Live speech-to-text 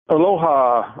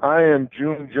Aloha, I am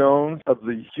June Jones of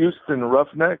the Houston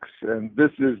Roughnecks, and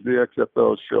this is the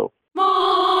XFL Show.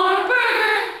 More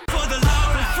burger for the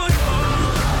love of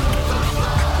football. For the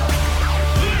love of football.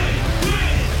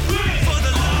 For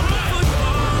the love of football.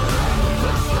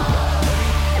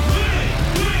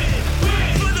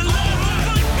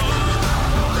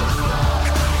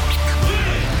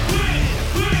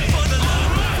 For the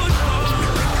love of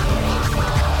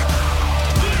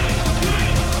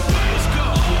football. Let's go.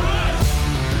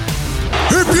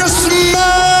 If you smell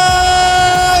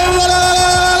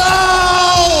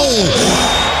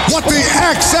what the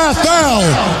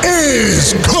XFL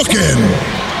is cooking.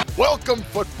 Welcome,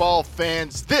 football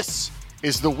fans. This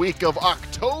is the week of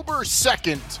October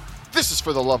 2nd. This is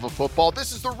For the Love of Football.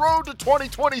 This is the road to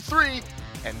 2023,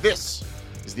 and this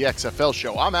is the XFL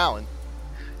Show. I'm Alan.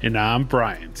 And I'm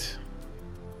Bryant.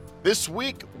 This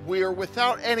week, we're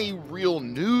without any real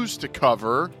news to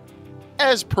cover,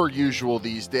 as per usual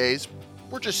these days.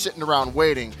 We're just sitting around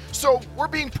waiting. So we're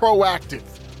being proactive.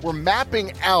 We're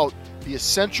mapping out the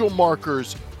essential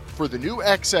markers for the new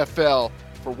XFL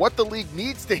for what the league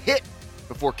needs to hit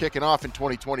before kicking off in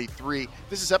 2023.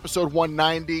 This is episode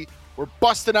 190. We're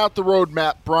busting out the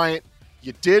roadmap, Bryant.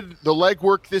 You did the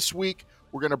legwork this week.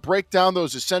 We're going to break down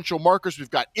those essential markers. We've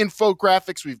got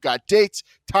infographics, we've got dates,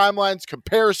 timelines,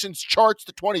 comparisons, charts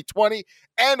to 2020,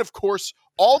 and of course,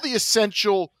 all the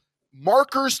essential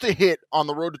markers to hit on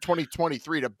the road to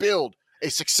 2023 to build a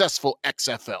successful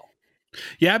XFL.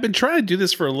 Yeah, I've been trying to do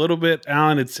this for a little bit,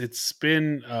 Alan. It's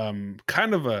been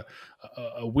kind of a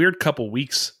weird couple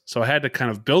weeks, so I had to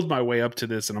kind of build my way up to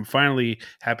this, and I'm finally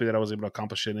happy that I was able to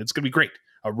accomplish it. And it's going to be great.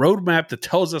 A roadmap that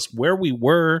tells us where we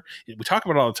were. We talk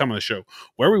about it all the time on the show,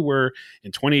 where we were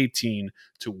in 2018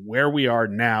 to where we are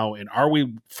now. And are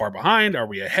we far behind? Are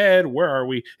we ahead? Where are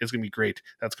we? It's going to be great.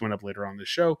 That's coming up later on the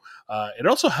show. It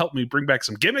also helped me bring back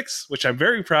some gimmicks, which I'm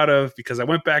very proud of because I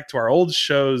went back to our old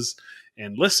shows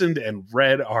and listened and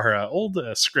read our old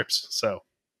scripts. So,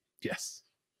 yes,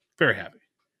 very happy.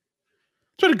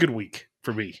 It's been a good week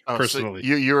for me, personally.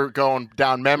 So you're going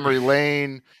down memory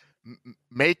lane,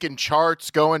 making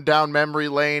charts, going down memory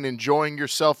lane, enjoying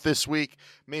yourself this week.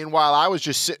 Meanwhile, I was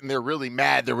just sitting there really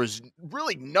mad. There was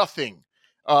really nothing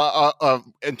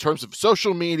in terms of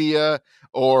social media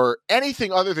or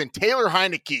anything other than Taylor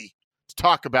Heineke to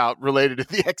talk about related to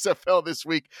the XFL this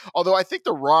week. Although I think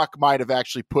The Rock might have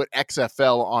actually put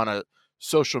XFL on a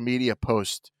social media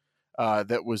post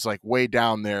that was like way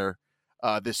down there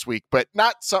this week, but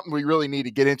not something we really need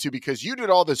to get into because you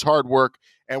did all this hard work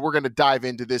and we're going to dive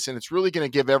into this, and it's really going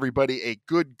to give everybody a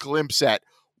good glimpse at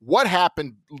what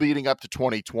happened leading up to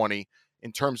 2020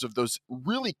 in terms of those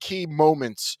really key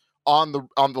moments on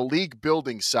the league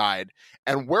building side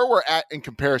and where we're at in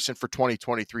comparison for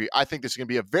 2023. I think this is going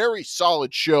to be a very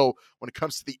solid show when it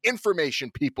comes to the information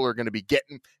people are going to be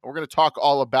getting, and we're going to talk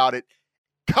all about it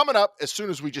coming up as soon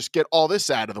as we just get all this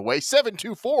out of the way.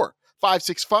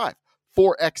 724-565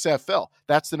 4XFL.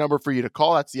 That's the number for you to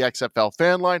call. That's the XFL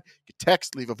fan line. You can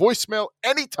text, leave a voicemail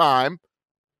anytime,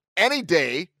 any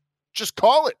day. Just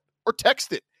call it or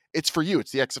text it. It's for you.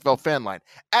 It's the XFL fan line.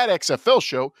 At XFL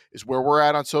Show is where we're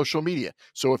at on social media.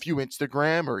 So if you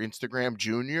Instagram or Instagram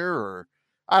Junior, or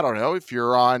I don't know, if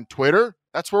you're on Twitter,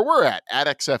 that's where we're at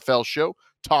XFL Show,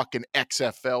 talking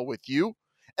XFL with you.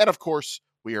 And of course,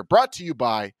 we are brought to you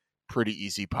by Pretty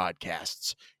Easy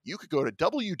Podcasts. You could go to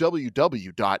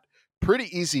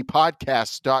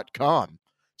www.prettyeasypodcasts.com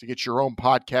to get your own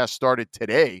podcast started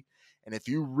today. And if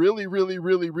you really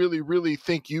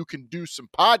think you can do some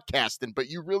podcasting, but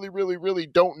you really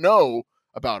don't know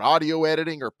about audio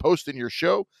editing or posting your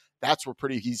show, that's where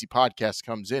Pretty Easy Podcasts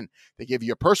comes in. They give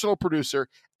you a personal producer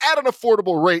at an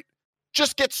affordable rate.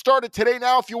 Just get started today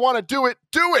now. If you want to do it,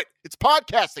 do it. It's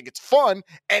podcasting. It's fun,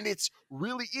 and it's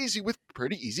really easy with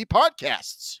Pretty Easy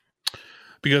Podcasts.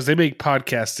 Because they make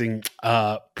podcasting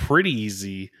pretty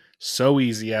easy. So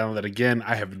easy, Alan, that again,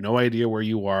 I have no idea where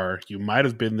you are. You might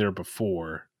have been there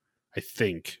before, I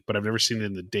think, but I've never seen it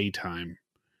in the daytime.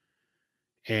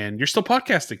 And you're still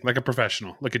podcasting like a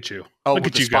professional. Look at you. Oh, look at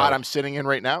at the you spot go. I'm sitting in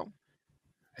right now?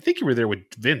 I think you were there with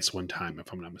Vince one time,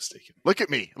 if I'm not mistaken. Look at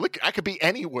me. Look, I could be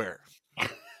anywhere.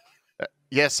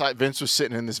 Yes, Vince was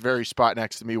sitting in this very spot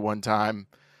next to me one time.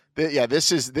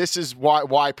 This is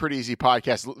why Pretty Easy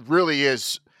Podcast really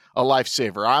is a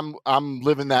lifesaver. I'm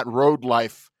living that road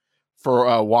life for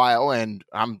a while, and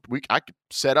I could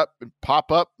set up and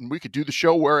pop up, and we could do the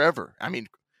show wherever. I mean,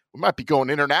 we might be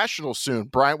going international soon,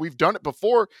 Brian. We've done it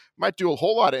before. Might do a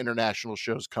whole lot of international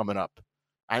shows coming up.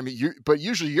 I mean, but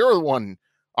usually you're the one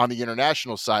on the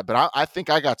international side. But I think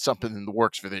I got something in the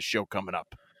works for this show coming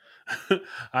up.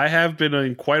 I have been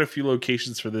in quite a few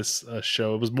locations for this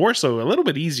show. It was more so a little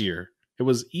bit easier. It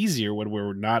was easier when we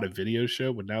were not a video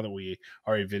show, but now that we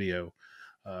are a video,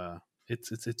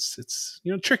 it's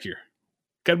trickier.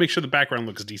 Got to make sure the background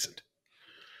looks decent.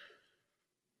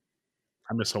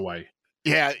 I miss Hawaii.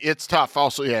 Yeah, it's tough.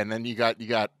 Also, yeah, and then you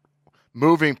got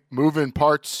moving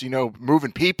parts.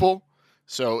 Moving people.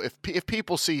 So if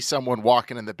people see someone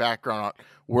walking in the background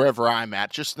wherever I'm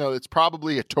at, just know it's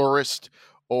probably a tourist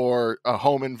or a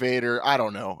home invader. I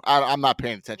don't know. I'm not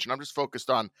paying attention. I'm just focused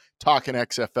on talking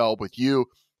XFL with you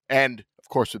and, of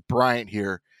course, with Bryant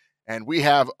here. And we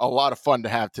have a lot of fun to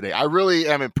have today. I really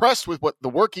am impressed with what the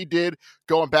work he did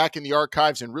going back in the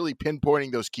archives and really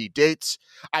pinpointing those key dates.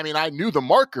 I mean, I knew the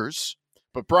markers,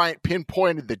 but Bryant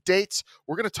pinpointed the dates.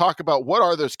 We're going to talk about what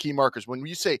are those key markers. When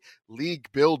you say league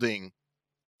building,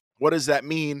 what does that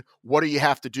mean? What do you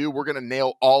have to do? We're going to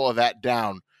nail all of that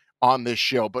down on this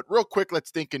show. But real quick,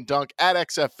 let's think and dunk at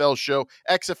XFL Show,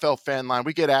 XFL Fan Line.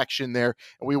 We get action there,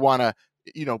 and we want to,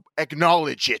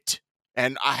 acknowledge it.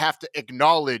 And I have to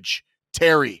acknowledge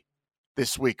Terry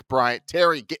this week, Bryant.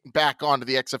 Terry getting back onto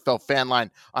the XFL Fan Line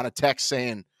on a text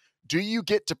saying, do you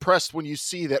get depressed when you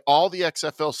see that all the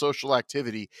XFL social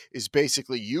activity is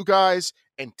basically you guys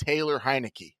and Taylor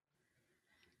Heineke?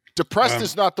 Depressed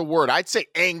is not the word. I'd say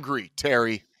angry,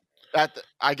 Terry.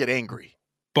 I get angry.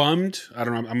 Bummed. I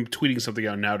don't know. I'm tweeting something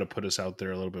out now to put us out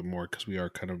there a little bit more because we are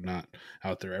kind of not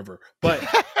out there ever. But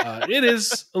it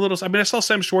is a little. I mean, I saw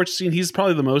Sam Schwartzstein. He's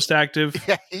probably the most active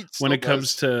when it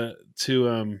comes to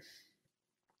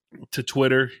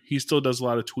Twitter. He still does a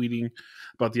lot of tweeting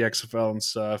about the XFL and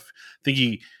stuff. I think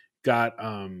he got,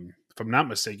 if I'm not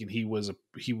mistaken, he was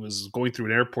going through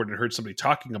an airport and heard somebody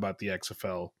talking about the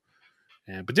XFL.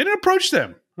 But didn't approach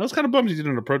them. I was kind of bummed he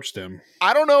didn't approach them.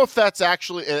 I don't know if that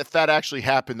actually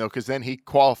happened though, because then he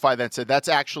qualified that and said that's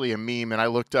actually a meme. And I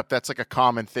looked up, that's like a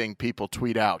common thing people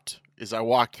tweet out. Is I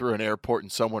walked through an airport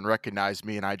and someone recognized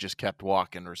me and I just kept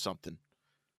walking or something.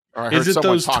 Or is it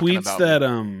those tweets that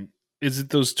Is it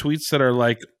those tweets that are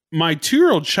like my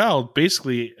 2-year-old child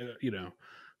basically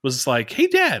was like, hey,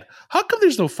 Dad, how come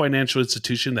there's no financial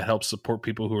institution that helps support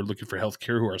people who are looking for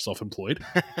healthcare who are self-employed?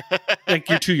 Like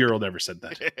your 2-year-old ever said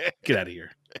that. Get out of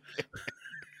here.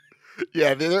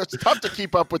 Yeah, it's tough to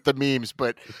keep up with the memes,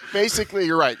 but basically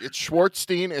you're right. It's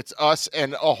Schwartzstein, it's us,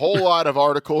 and a whole lot of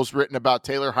articles written about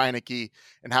Taylor Heineke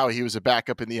and how he was a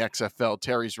backup in the XFL.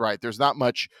 Terry's right. There's not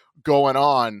much going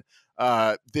on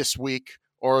this week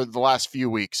or the last few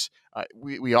weeks.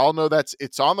 We all know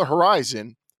it's on the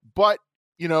horizon, but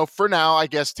for now, I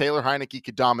guess Taylor Heineke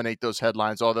could dominate those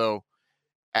headlines, although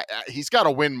he's got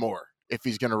to win more if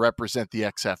he's going to represent the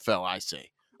XFL, I say.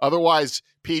 Otherwise,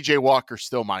 PJ Walker's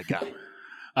still my guy.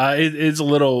 It is a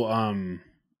little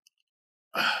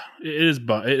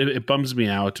it bums me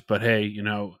out, but hey,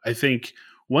 I think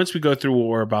once we go through what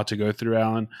we're about to go through,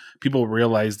 Alan, people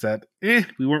realize that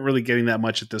we weren't really getting that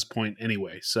much at this point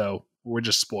anyway, so we're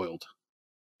just spoiled.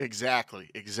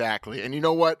 Exactly. And you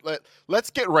know what?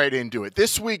 Let's get right into it.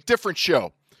 This week, different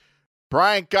show.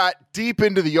 Bryant got deep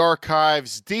into the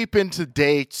archives, deep into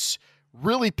dates,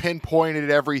 really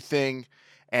pinpointed everything.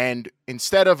 And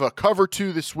instead of a cover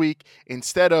 2 this week,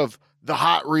 instead of the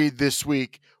hot read this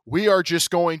week, we are just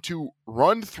going to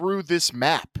run through this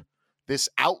map, this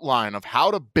outline of how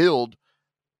to build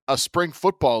a spring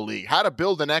football league, how to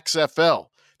build an XFL.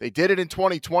 They did it in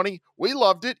 2020. We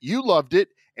loved it. You loved it.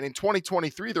 And in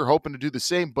 2023, they're hoping to do the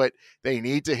same, but they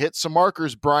need to hit some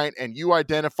markers, Bryant, and you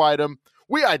identified them.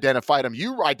 We identified them.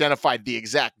 You identified the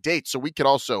exact date, so we could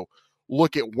also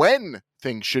look at when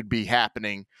things should be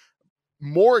happening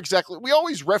more exactly. We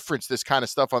always reference this kind of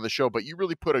stuff on the show, but you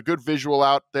really put a good visual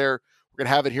out there. We're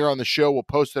going to have it here on the show. We'll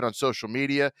post it on social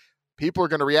media. People are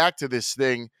going to react to this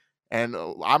thing, and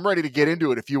I'm ready to get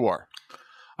into it if you are.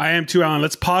 I am too, Alan.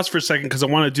 Let's pause for a second because I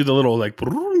want to do the little, the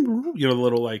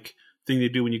little, thing they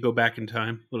do when you go back in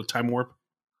time, little time warp.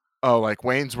 Oh, like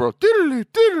Wayne's World. Yeah.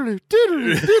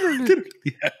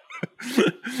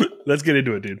 Let's get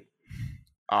into it, dude.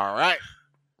 All right,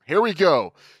 here we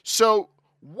go. So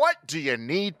what do you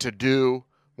need to do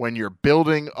when you're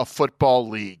building a football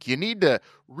league? You need to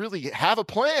really have a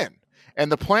plan,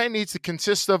 and the plan needs to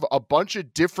consist of a bunch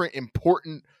of different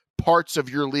important parts of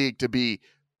your league to be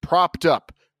propped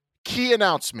up. Key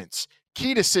announcements,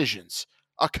 key decisions,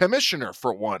 a commissioner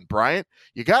for one, Bryant.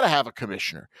 You got to have a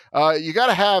commissioner. You got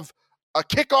to have a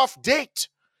kickoff date.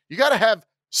 You got to have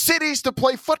cities to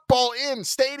play football in,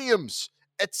 stadiums,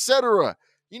 etc.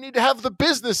 You need to have the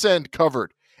business end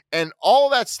covered. And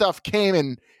all that stuff came,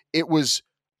 and it was,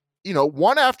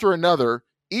 one after another,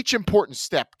 each important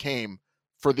step came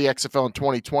for the XFL in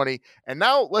 2020. And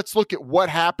now let's look at what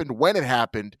happened when it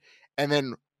happened, and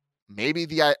then maybe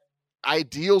the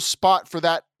ideal spot for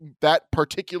that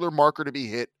particular marker to be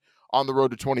hit on the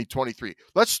road to 2023.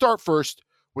 Let's start first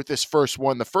with this first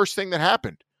one. The first thing that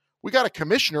happened, we got a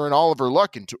commissioner in Oliver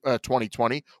Luck in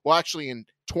 2020. Well, actually in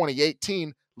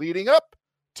 2018 leading up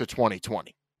to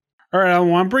 2020. All right,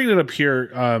 I'm bringing it up here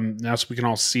now so we can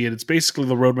all see it. It's basically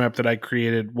the roadmap that I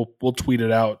created. We'll tweet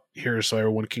it out here so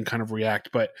everyone can kind of react.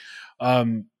 But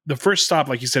the first stop,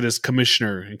 like you said, is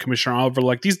Commissioner and Commissioner Oliver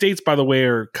Luck. These dates, by the way,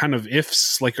 are kind of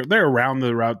ifs. Like they're around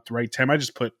the right time. I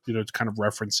just put to kind of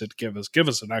reference it, give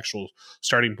us an actual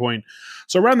starting point.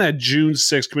 So around that June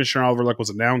 6th, Commissioner Oliver Luck was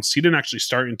announced. He didn't actually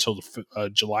start until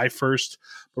July 1st,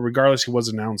 but regardless, he was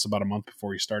announced about a month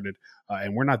before he started,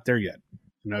 and we're not there yet.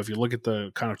 If you look at the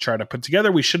kind of chart I put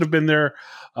together, we should have been there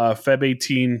Feb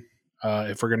 18.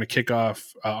 If we're going to kick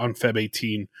off on Feb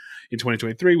 18 in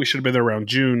 2023, we should have been there around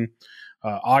June,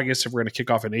 August. If we're going to kick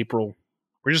off in April,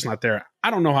 we're just not there. I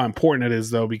don't know how important it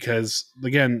is, though, because,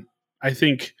 again, I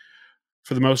think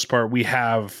for the most part, we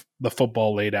have the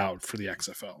football laid out for the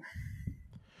XFL.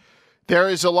 There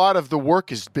is a lot of the work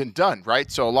has been done,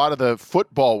 right? So a lot of the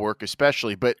football work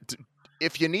especially. But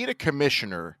if you need a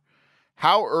commissioner,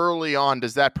 how early on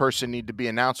does that person need to be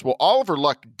announced? Well, Oliver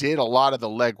Luck did a lot of the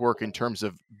legwork in terms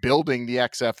of building the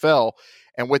XFL.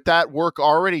 And with that work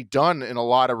already done in a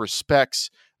lot of respects,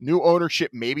 new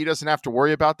ownership maybe doesn't have to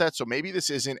worry about that. So maybe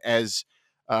this isn't as,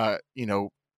 an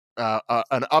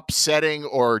upsetting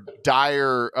or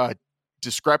dire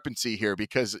discrepancy here,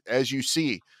 because as you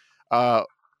see, about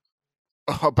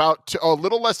a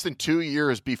little less than 2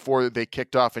 years before they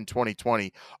kicked off in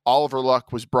 2020, Oliver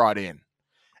Luck was brought in.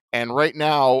 And right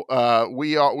now,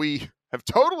 we have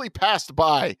totally passed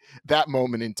by that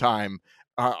moment in time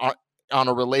on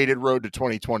a related road to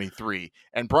 2023.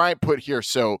 And Bryant put here,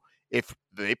 so if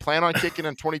they plan on kicking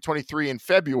in 2023 in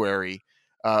February,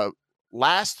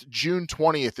 last June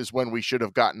 20th is when we should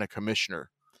have gotten a commissioner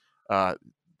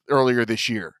earlier this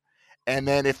year. And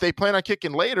then if they plan on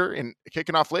kicking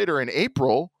off later in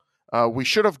April, we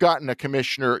should have gotten a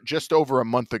commissioner just over a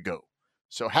month ago.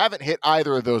 So haven't hit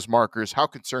either of those markers. How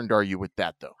concerned are you with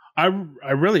that, though? I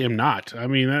really am not. I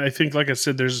mean, I think, like I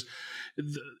said,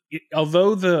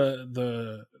 although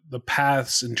the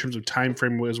paths in terms of time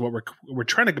frame is what we're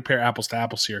trying to compare apples to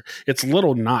apples here. It's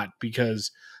little not,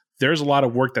 because there's a lot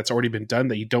of work that's already been done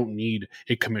that you don't need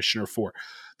a commissioner for.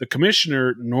 The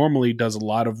commissioner normally does a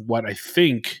lot of what I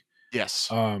think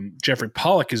Jeffrey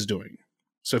Pollack is doing.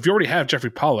 So if you already have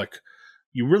Jeffrey Pollack,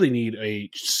 you really need a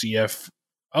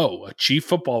a chief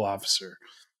football officer.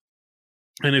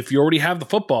 And if you already have the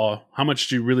football, how much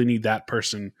do you really need that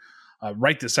person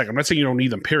right this second? I'm not saying you don't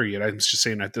need them, period. I'm just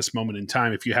saying at this moment in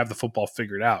time, if you have the football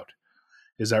figured out,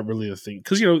 is that really the thing?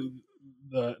 Because,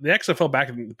 the XFL back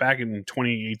in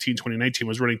 2018, 2019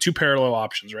 was running two parallel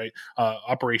options, right?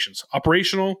 Operations.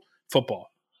 Operational,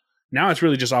 football. Now it's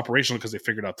really just operational because they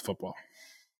figured out the football.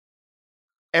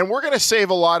 And we're going to save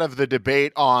a lot of the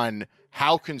debate on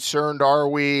how concerned are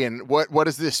we and what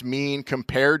does this mean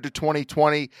compared to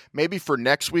 2020, maybe for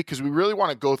next week, because we really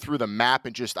want to go through the map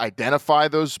and just identify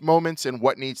those moments and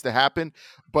what needs to happen.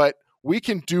 But we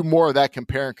can do more of that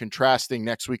compare and contrasting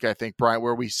next week, I think, Brian,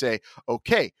 where we say,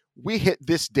 okay, we hit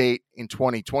this date in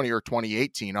 2020 or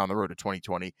 2018 on the road to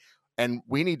 2020, and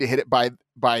we need to hit it by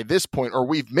this point, or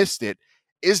we've missed it.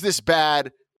 Is this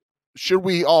bad? Should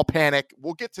we all panic?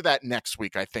 We'll get to that next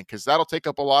week, I think, because that'll take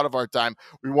up a lot of our time.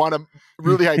 We want to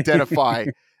really identify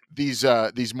these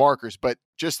markers, but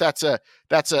just that's a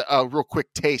real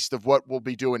quick taste of what we'll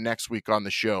be doing next week on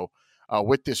the show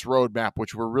with this roadmap,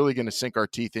 which we're really going to sink our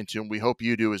teeth into, and we hope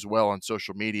you do as well on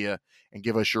social media and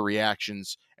give us your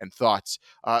reactions and thoughts.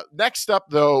 Next up,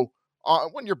 though,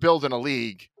 when you're building a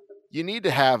league, you need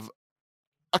to have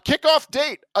a kickoff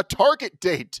date, a target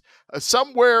date,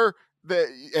 somewhere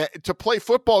to play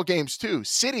football games too,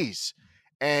 cities.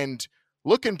 And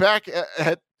looking back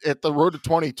at the road to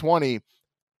 2020,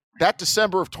 that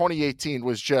December of 2018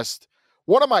 was just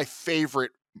one of my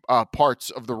favorite parts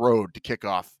of the road to kick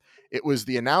off. It was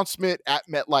the announcement at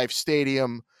MetLife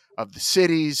Stadium of the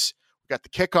cities. We got the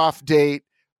kickoff date,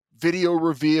 video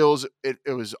reveals. It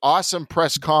was awesome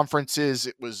press conferences.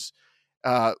 It was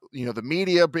the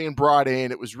media being brought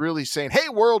in. It was really saying, hey,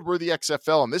 world, we're the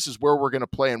XFL, and this is where we're going to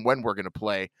play and when we're going to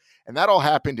play. And that all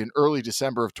happened in early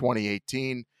December of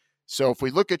 2018. So if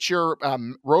we look at your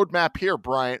roadmap here,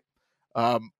 Bryant,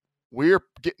 we're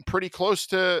getting pretty close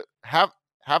to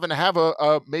having to have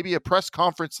maybe a press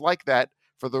conference like that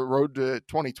for the road to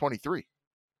 2023.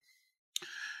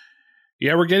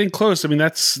 Yeah, we're getting close. I mean,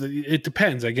 it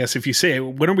depends, I guess. If you say,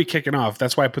 when are we kicking off?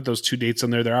 That's why I put those 2 dates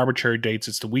on there. They're arbitrary dates.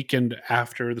 It's the weekend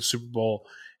after the Super Bowl.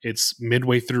 It's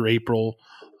midway through April.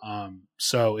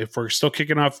 So if we're still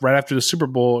kicking off right after the Super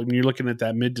Bowl and you're looking at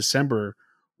that mid-December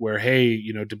where, hey,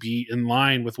 to be in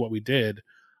line with what we did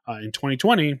in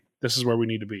 2020, this is where we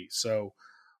need to be. So,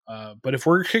 but if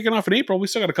we're kicking off in April, we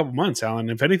still got a couple months, Alan.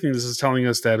 If anything, this is telling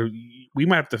us that we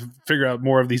might have to figure out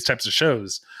more of these types of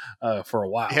shows for a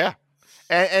while. Yeah.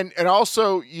 And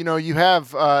also, you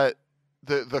have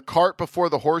the cart before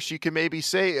the horse, you can maybe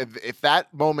say, if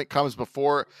that moment comes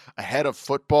before ahead of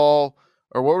football,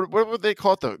 or what would they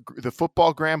call it? The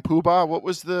football Grand Poobah? What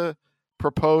was the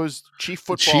proposed chief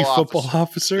football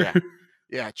officer?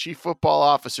 Yeah, chief football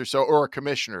officer. So, or a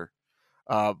commissioner.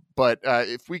 But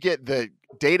if we get the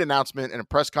date announcement and a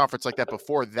press conference like that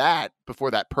before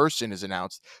that person is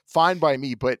announced, fine by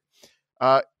me. But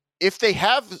if they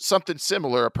have something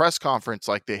similar, a press conference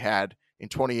like they had in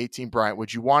 2018, Bryant,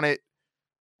 would you want it?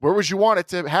 Where would you want it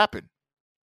to happen?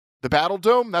 The Battle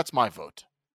Dome? That's my vote.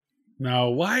 No,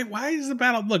 why is the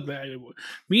Battle? Look,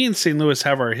 me and St. Louis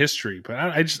have our history, but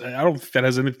I don't think that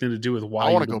has anything to do with why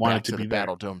I want you to go want back it to to be the there.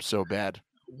 Battle Dome so bad.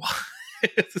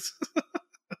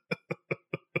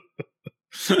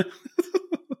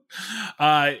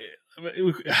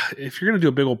 If you're going to do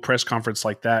a big old press conference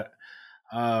like that,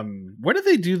 where did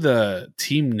they do the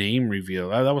team name reveal?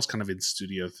 That was kind of in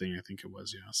studio thing, I think it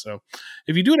was. So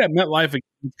if you do it at MetLife,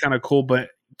 it's kind of cool. But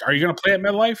are you going to play at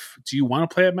MetLife? Do you want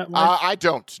to play at MetLife? I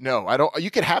don't. No, I don't. You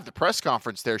could have the press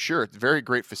conference there. Sure, it's a very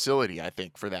great facility, I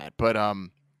think, for that. But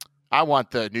I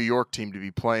want the New York team to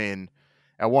be playing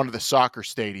at one of the soccer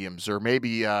stadiums, or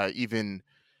maybe even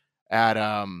at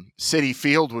Citi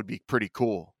Field would be pretty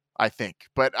cool, I think.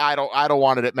 But I don't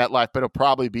want it at MetLife, but it'll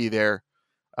probably be there.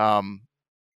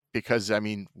 Because I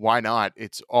mean, why not?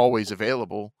 It's always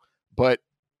available, but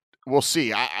we'll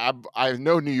see. I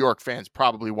know New York fans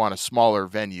probably want a smaller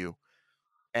venue,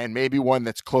 and maybe one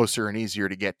that's closer and easier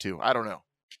to get to. I don't know.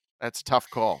 That's a tough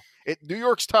call. New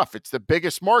York's tough. It's the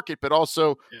biggest market, but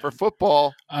also for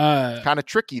football, it's kind of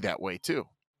tricky that way too.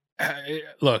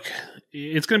 Look,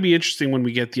 it's going to be interesting when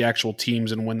we get the actual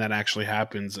teams and when that actually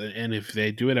happens. And if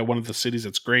they do it at one of the cities,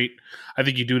 that's great. I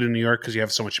think you do it in New York because you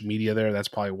have so much media there. That's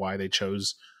probably why they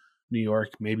chose New York.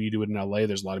 Maybe you do it in LA.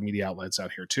 There's a lot of media outlets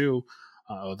out here too.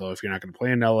 Although if you're not going to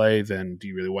play in LA, then do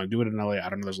you really want to do it in LA? I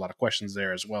don't know. There's a lot of questions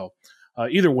there as well.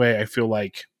 Either way, I feel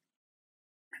like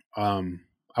I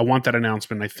want that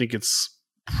announcement. I think it's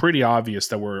pretty obvious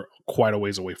that we're quite a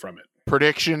ways away from it.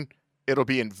 Prediction, it'll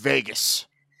be in Vegas.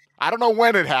 I don't know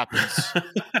when it happens,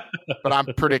 but I'm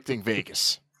predicting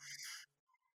Vegas.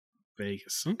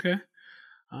 Vegas. Okay.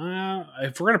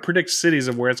 If we're going to predict cities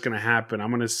of where it's going to happen,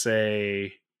 I'm going to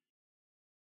say,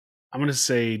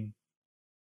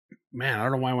 man, I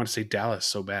don't know why I want to say Dallas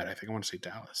so bad. I think I want to say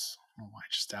Dallas. I don't know why.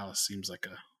 Just Dallas seems like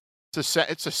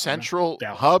it's a central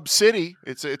hub city.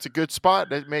 It's a good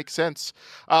spot. It makes sense.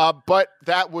 But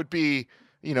that would be,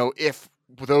 if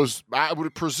those, I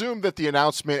would presume that the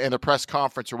announcement and the press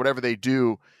conference or whatever they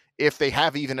do, if they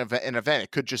have even an event,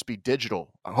 it could just be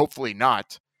digital. Hopefully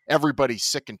not. Everybody's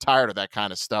sick and tired of that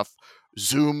kind of stuff.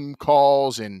 Zoom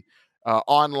calls and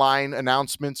online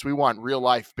announcements. We want real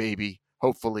life, baby,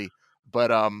 hopefully. But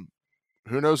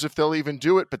who knows if they'll even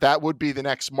do it. But that would be the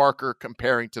next marker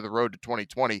comparing to the road to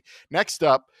 2020. Next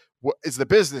up is the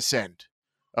business end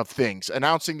of things.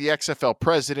 Announcing the XFL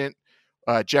president,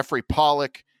 Jeffrey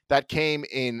Pollock. That came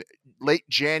in late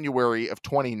January of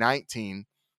 2019.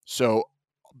 So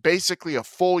basically a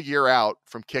full year out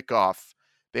from kickoff,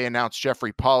 they announced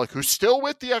Jeffrey Pollock, who's still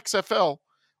with the XFL,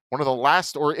 one of the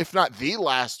last, or if not the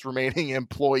last remaining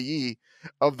employee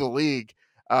of the league.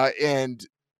 And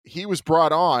he was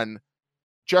brought on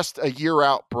just a year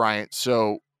out, Bryant.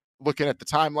 So looking at the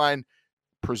timeline,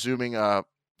 presuming a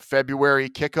February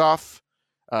kickoff,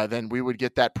 then we would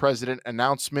get that president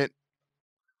announcement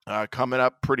coming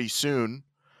up pretty soon,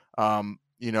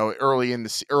 early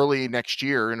next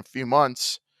year in a few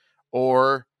months,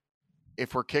 or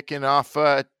if we're kicking off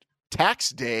tax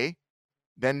day,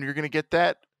 then you're going to get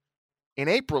that in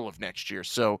April of next year.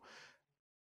 So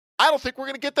I don't think we're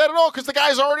going to get that at all because the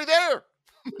guy's already there.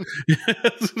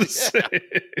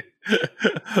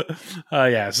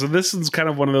 So this is kind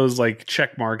of one of those like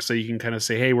check marks that you can kind of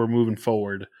say, hey, we're moving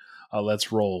forward.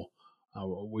 Let's roll.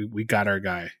 We got our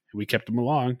guy. We kept him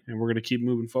along, and we're going to keep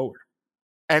moving forward.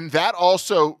 And that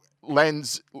also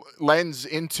leans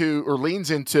into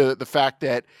the fact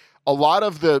that a lot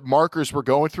of the markers we're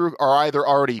going through are either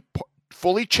already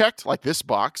fully checked, like this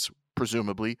box,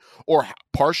 presumably, or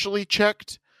partially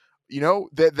checked.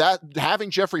 That having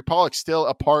Jeffrey Pollock still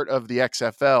a part of the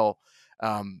XFL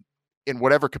in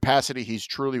whatever capacity he's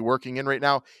truly working in right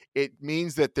now, it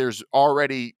means that there's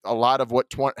already a lot of what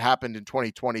happened in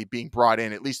 2020 being brought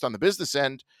in, at least on the business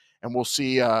end. And we'll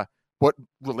see what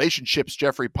relationships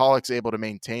Jeffrey Pollock's able to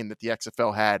maintain that the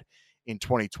XFL had in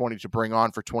 2020 to bring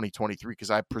on for 2023,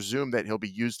 because I presume that he'll be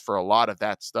used for a lot of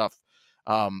that stuff.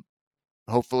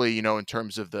 Hopefully, in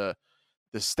terms of the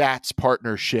stats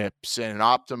partnerships and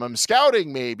optimum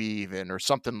scouting, maybe even, or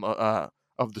something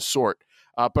of the sort.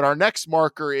 But our next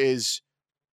marker is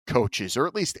coaches, or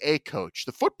at least a coach.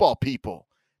 The football people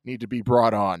need to be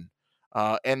brought on.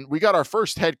 And we got our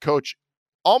first head coach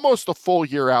almost a full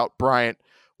year out, Bryant,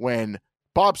 when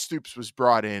Bob Stoops was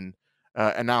brought in,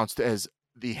 announced as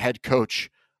the head coach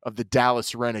of the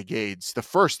Dallas Renegades, the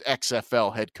first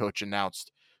XFL head coach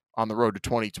announced on the road to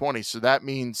 2020. So that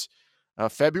means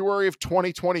February of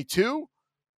 2022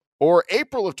 or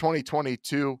April of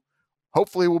 2022,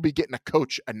 hopefully we'll be getting a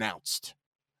coach announced.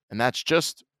 And that's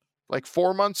just like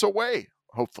 4 months away,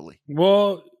 hopefully.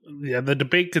 Well, yeah, the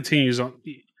debate continues on.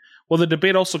 Well, the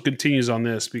debate also continues on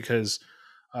this because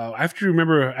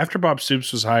after Bob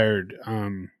Stoops was hired,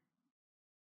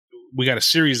 we got a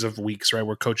series of weeks, right,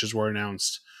 where coaches were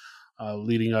announced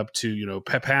leading up to,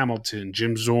 Pep Hamilton,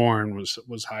 Jim Zorn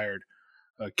was hired,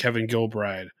 Kevin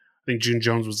Gilbride. I think June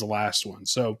Jones was the last one.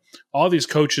 So all these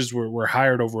coaches were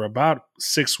hired over about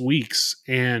 6 weeks.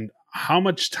 And how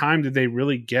much time did they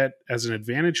really get as an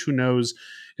advantage? Who knows?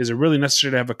 Is it really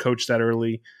necessary to have a coach that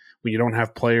early when you don't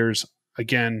have players?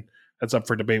 Again, that's up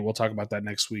for debate. We'll talk about that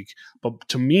next week. But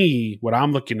to me, what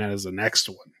I'm looking at is the next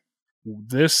one.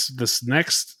 This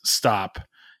next stop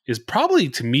is probably,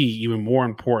 to me, even more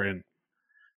important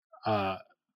than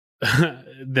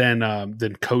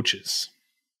coaches.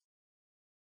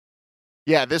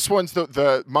 Yeah, this one's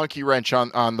the monkey wrench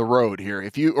on the road here.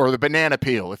 Or the banana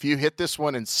peel. If you hit this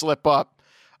one and slip up,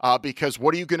 because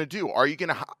what are you going to do? Are you going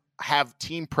to have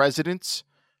team presidents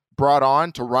brought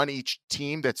on to run each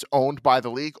team that's owned by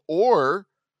the league, or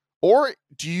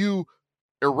do you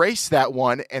erase that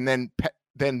one and then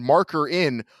marker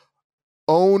in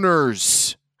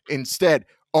owners instead?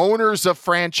 Owners of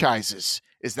franchises.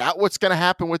 Is that what's going to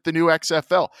happen with the new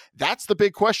XFL? That's the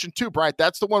big question too, Brian.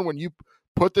 That's the one when you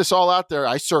put this all out there,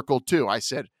 I circled too. I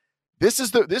said, this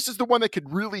is the one that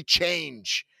could really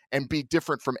change and be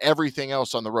different from everything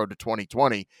else on the road to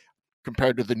 2020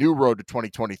 compared to the new road to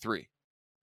 2023.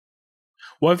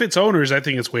 Well, if it's owners, I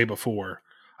think it's way before.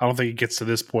 I don't think it gets to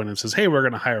this point and says, hey, we're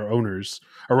going to hire owners.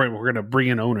 Or right, we're going to bring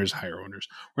in owners, hire owners.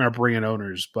 We're going to bring in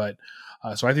owners. But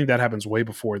so I think that happens way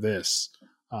before this,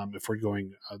 if we're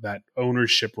going that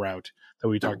ownership route that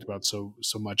we talked about so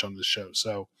much on this show.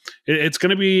 So it's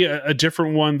going to be a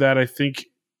different one that I think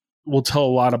will tell a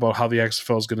lot about how the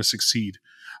XFL is going to succeed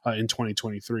in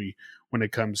 2023 when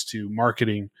it comes to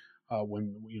marketing.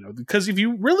 Because if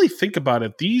you really think about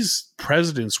it, these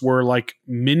presidents were like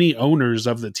mini owners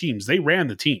of the teams. They ran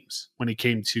the teams when it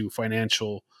came to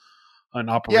financial and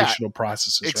operational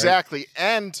processes. Exactly.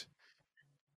 Right?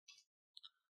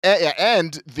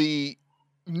 And the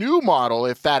new model,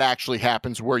 if that actually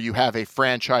happens, where you have a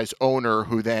franchise owner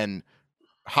who then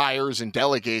hires and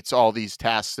delegates all these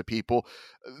tasks to people,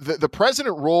 the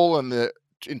president role in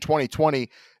 2020,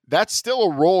 that's still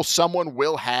a role someone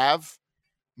will have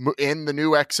in the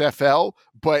new XFL,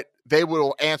 but they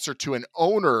will answer to an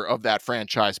owner of that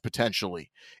franchise potentially,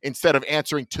 instead of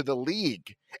answering to the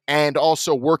league and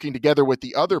also working together with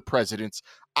the other presidents.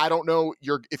 I don't know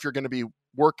if you're going to be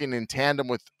working in tandem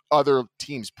with other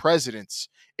teams' presidents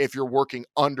if you're working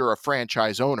under a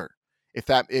franchise owner. If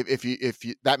that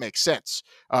makes sense.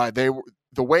 The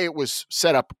way it was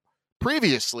set up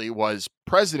previously was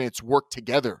presidents work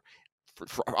together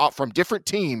from different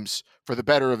teams for the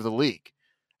better of the league.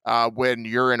 When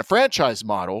you're in a franchise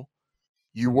model,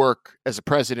 you work as a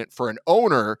president for an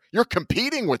owner. You're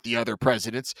competing with the other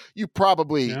presidents. You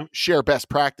probably share best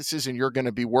practices, and you're going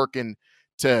to be working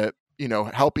to,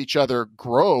 help each other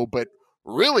grow. But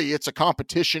really, it's a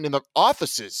competition in the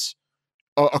offices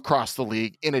across the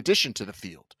league, in addition to the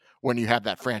field, when you have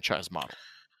that franchise model.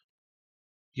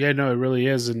 Yeah, no, it really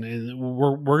is, and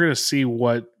we're going to see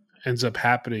what ends up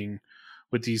happening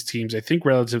with these teams. I think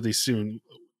relatively soon.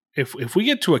 If we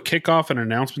get to a kickoff, an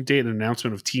announcement date, an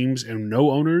announcement of teams, and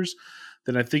no owners,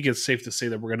 then I think it's safe to say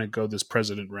that we're going to go this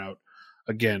president route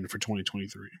again for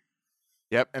 2023.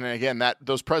 Yep, and again,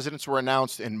 those presidents were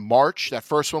announced in March. That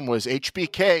first one was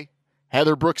HBK,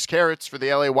 Heather Brooks Carrots for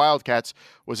the LA Wildcats,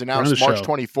 was announced March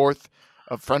 24th.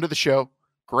 A friend of the show,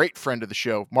 great friend of the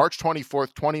show, March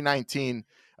 24th, 2019.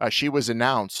 She was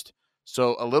announced.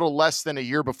 So a little less than a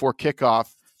year before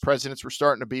kickoff, presidents were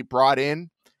starting to be brought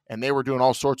in. and they were doing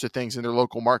all sorts of things in their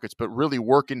local markets, but really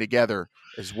working together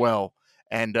as well.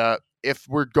 And if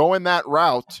we're going that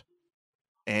route,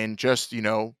 and just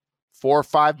 4 or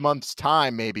 5 months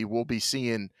time, maybe we'll be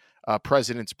seeing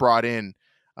presidents brought in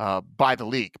by the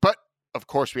league. But of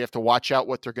course, we have to watch out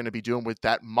what they're going to be doing with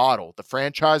that model, the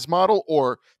franchise model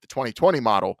or the 2020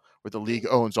 model, where the league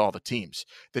owns all the teams.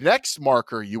 The next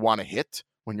marker you want to hit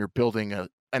when you're building an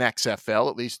XFL,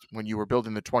 at least when you were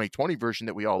building the 2020 version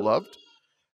that we all loved,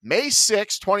 May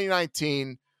 6,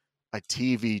 2019, a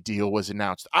TV deal was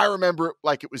announced. I remember it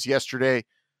like it was yesterday.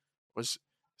 Was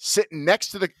sitting next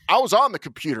to I was on the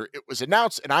computer. It was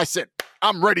announced, and I said,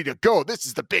 I'm ready to go. This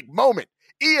is the big moment.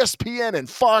 ESPN and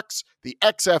Fox, the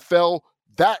XFL,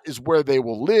 that is where they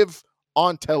will live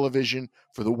on television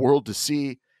for the world to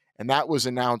see. And that was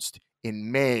announced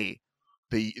in May,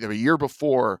 the year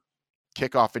before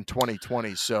kickoff in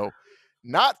 2020. So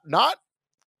not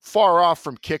far off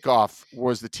from kickoff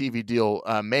was the TV deal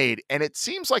made. And it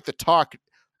seems like the talk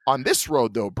on this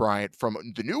road, though, Bryant, from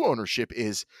the new ownership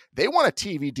is they want a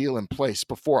TV deal in place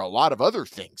before a lot of other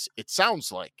things. It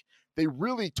sounds like they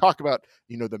really talk about,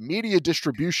 the media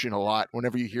distribution a lot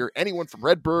whenever you hear anyone from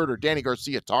Redbird or Danny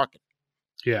Garcia talking.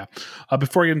 Yeah.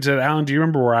 Before I get into that, Alan, do you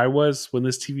remember where I was when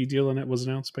this TV deal was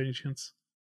announced by any chance?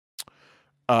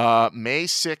 May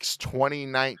 6,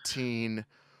 2019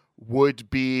 would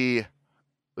be...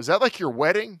 Was that like your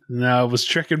wedding? No, I was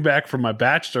trekking back from my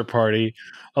bachelor party.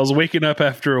 I was waking up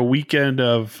after a weekend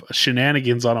of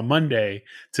shenanigans on a Monday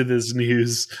to this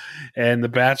news, and the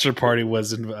bachelor party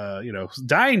was,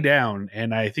 dying down.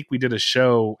 And I think we did a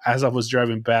show as I was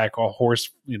driving back, all hoarse,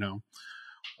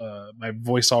 my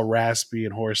voice all raspy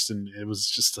and hoarse, and it was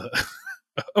just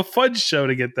a fun show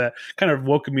to get that. Kind of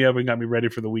woke me up and got me ready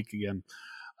for the week again.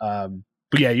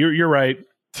 But yeah, you're right.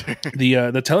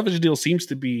 The television deal seems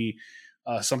to be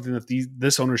something that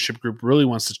this ownership group really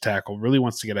wants to tackle, really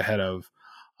wants to get ahead of.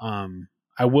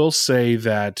 I will say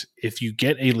that if you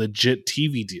get a legit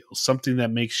TV deal, something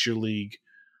that makes your league,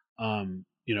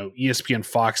 ESPN,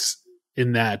 Fox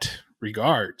in that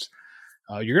regard,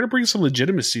 you're going to bring some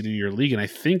legitimacy to your league. And I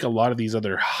think a lot of these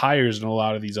other hires and a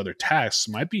lot of these other tasks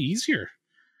might be easier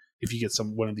if you get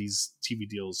one of these TV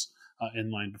deals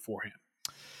in line beforehand.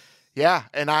 Yeah,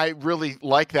 and I really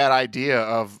like that idea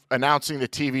of announcing the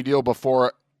TV deal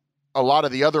before a lot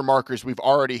of the other markers we've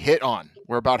already hit on.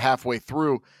 We're about halfway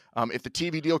through. If the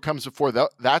TV deal comes before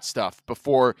that stuff,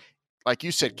 before, like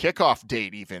you said, kickoff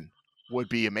date even, would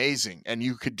be amazing. And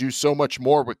you could do so much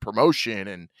more with promotion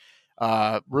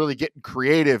and really getting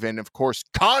creative. And, of course,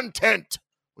 content,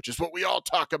 which is what we all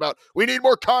talk about. We need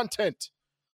more content.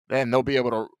 Then they'll be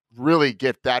able to really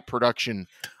get that production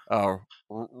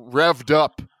revved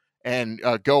up and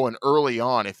going early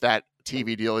on if that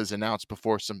TV deal is announced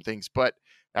before some things. But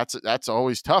that's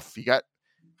always tough. You got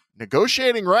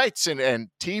negotiating rights and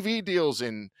TV deals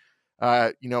and,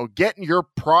 getting your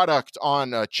product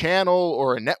on a channel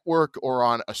or a network or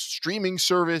on a streaming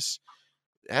service.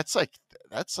 That's like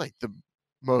the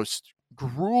most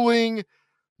grueling,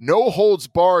 no holds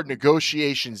barred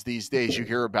negotiations these days you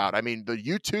hear about. I mean, the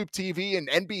YouTube TV and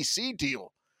NBC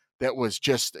deal that was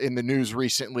just in the news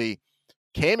recently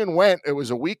came and went. It was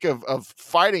a week of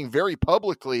fighting very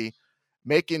publicly,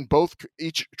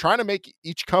 trying to make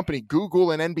each company,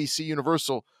 Google and NBC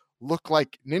Universal, look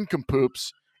like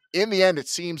nincompoops. In the end, it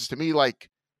seems to me like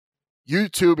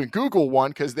YouTube and Google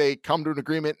won because they come to an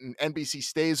agreement and NBC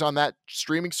stays on that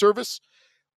streaming service.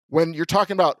 When you're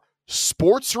talking about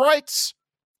sports rights,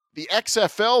 the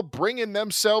XFL bringing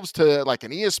themselves to like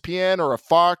an ESPN or a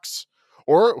Fox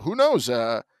or who knows,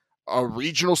 a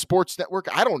regional sports network.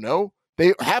 I don't know.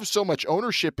 They have so much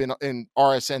ownership in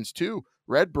RSNs too.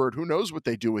 Redbird, who knows what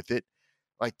they do with it?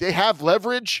 Like they have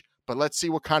leverage, but let's see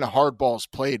what kind of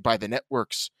hardballs played by the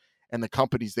networks and the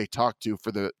companies they talk to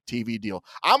for the TV deal.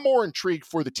 I'm more intrigued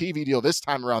for the TV deal this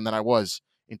time around than I was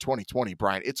in 2020,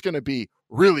 Brian. It's going to be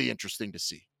really interesting to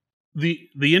see. The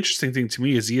interesting thing to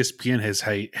me is ESPN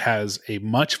has a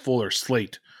much fuller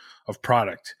slate of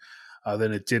product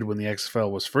than it did when the XFL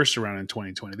was first around in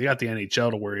 2020. They got the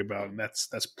NHL to worry about, and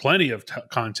that's plenty of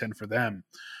content for them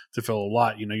to fill a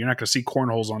lot. You're not going to see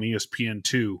cornholes on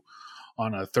ESPN2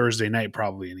 on a Thursday night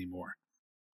probably anymore.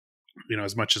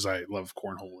 As much as I love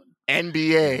cornhole and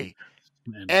NBA,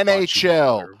 and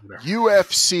NHL,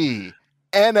 UFC,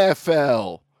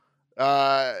 NFL.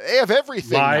 They have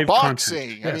everything. Live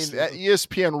boxing. Content. Yes. I mean,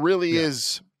 ESPN really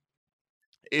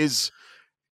is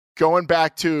going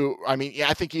back to,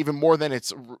 I think even more than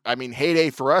heyday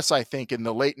for us, I think in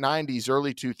the late 90s,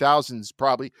 early 2000s,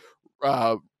 probably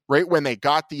right when they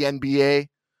got the NBA.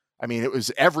 I mean,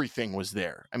 everything was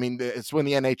there. I mean, it's when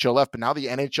the NHL left, but now the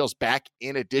NHL's back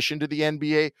in addition to the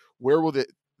NBA. Where will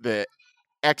the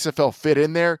XFL fit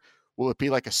in there? Will it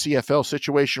be like a CFL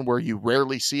situation where you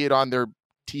rarely see it on their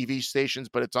TV stations,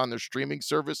 but it's on their streaming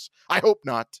service? I hope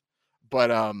not,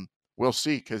 but we'll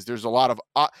see, because there's a lot of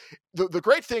the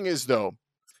great thing is, though,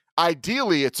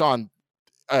 ideally it's on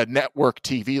a network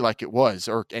TV like it was,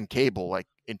 and cable like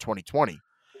in 2020.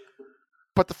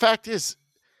 But the fact is,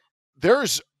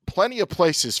 there's plenty of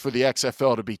places for the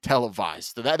XFL to be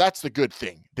televised. That's the good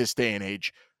thing this day and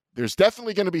age. There's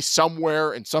definitely going to be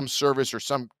somewhere in some service or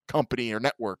some company or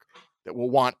network that will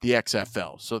want the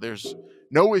XFL. So there's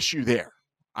no issue there,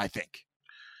 I think.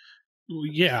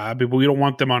 Yeah, I mean, we don't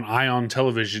want them on Ion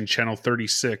Television, channel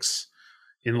 36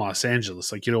 in Los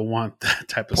Angeles. Like, you don't want that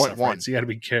type of Point stuff. one. Right? So you got to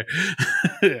be careful.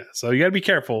 Yeah, so you got to be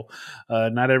careful.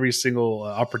 Not every single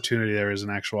opportunity there is an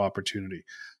actual opportunity.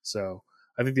 So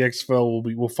I think the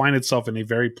XFL will find itself in a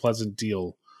very pleasant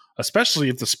deal, especially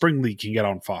if the Spring League can get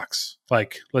on Fox.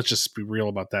 Like, let's just be real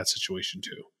about that situation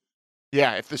too.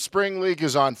 Yeah, if the Spring League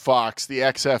is on Fox, the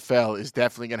XFL is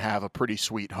definitely going to have a pretty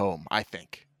sweet home, I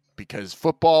think, because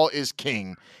football is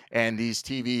king, and these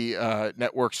TV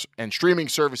networks and streaming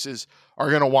services are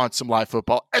going to want some live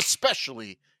football,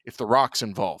 especially if The Rock's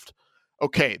involved.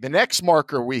 Okay, the next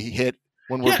marker we hit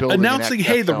when we're building announcing, an XFL,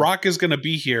 hey, The Rock is going to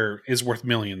be here is worth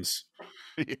millions.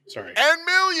 Sorry. And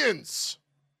millions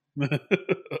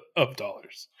of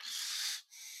dollars.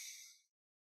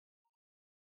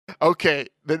 Okay,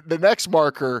 the next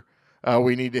marker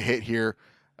we need to hit here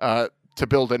to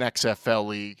build an XFL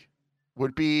league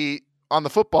would be, on the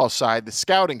football side, the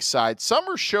scouting side,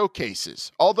 summer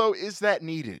showcases. Although, is that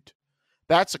needed?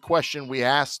 That's a question we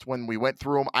asked when we went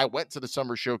through them. I went to the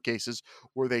summer showcases.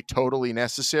 Were they totally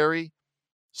necessary?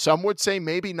 Some would say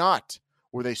maybe not.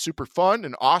 Were they super fun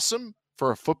and awesome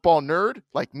for a football nerd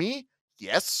like me?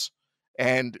 Yes.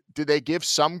 And did they give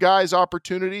some guys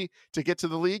opportunity to get to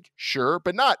the league? Sure,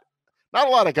 but not a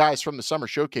lot of guys from the summer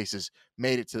showcases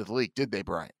made it to the league, did they,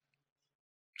 Brian?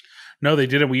 No, they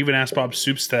didn't. We even asked Bob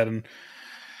Soupstead, and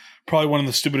probably one of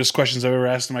the stupidest questions I've ever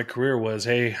asked in my career was,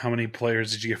 "Hey, how many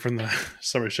players did you get from the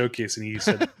summer showcase?" And he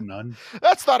said, "None."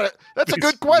 That's a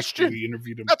good question. We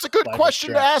interviewed him. That's a good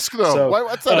question to ask, though. So,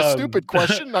 That's not a stupid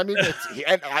question. I mean,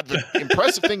 the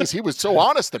impressive thing is he was so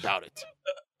honest about it.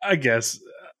 I guess.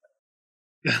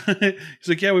 He's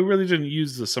like, yeah, we really didn't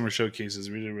use the summer showcases.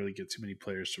 We didn't really get too many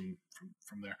players from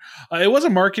there. It was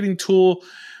a marketing tool.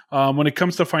 When it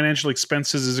comes to financial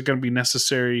expenses, is it going to be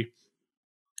necessary?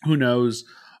 Who knows?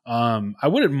 I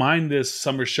wouldn't mind this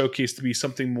summer showcase to be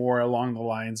something more along the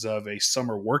lines of a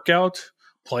summer workout.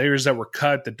 Players that were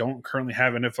cut that don't currently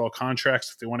have NFL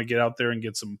contracts, if they want to get out there and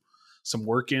get some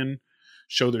work in,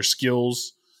 show their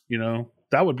skills,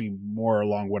 that would be more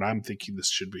along what I'm thinking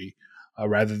this should be.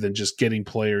 Rather than just getting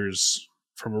players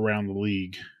from around the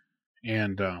league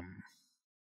and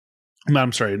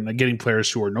getting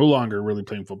players who are no longer really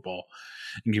playing football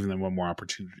and giving them one more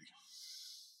opportunity.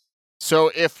 So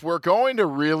if we're going to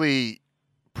really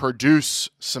produce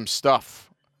some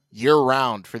stuff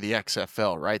year-round for the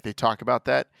XFL, right? They talk about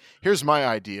that. Here's my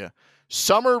idea.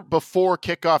 Summer before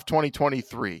kickoff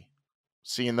 2023,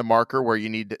 seeing the marker where you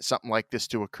need something like this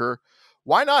to occur.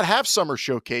 Why not have summer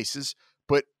showcases,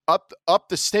 but up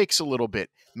the stakes a little bit,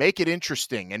 make it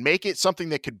interesting, and make it something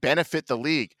that could benefit the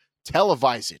league.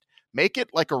 Televise it, make it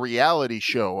like a reality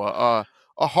show, a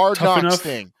Hard Knocks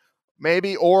thing,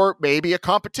 maybe a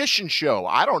competition show.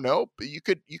 I don't know, but you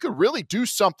could really do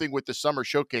something with the summer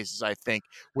showcases, I think,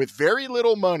 with very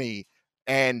little money,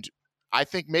 and I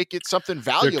think make it something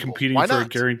valuable. They're competing for a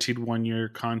guaranteed 1-year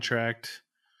contract.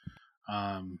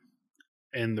 And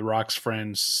The Rock's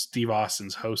friend Steve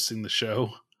Austin's hosting the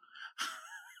show.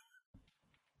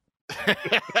 I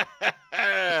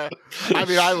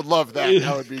mean, I would love that.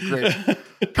 That would be great.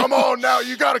 Come on now,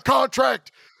 you got a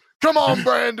contract. Come on,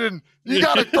 Brandon. You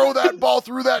got to throw that ball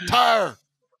through that tire.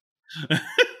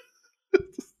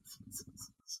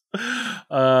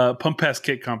 Pump pass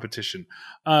kick competition.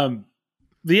 The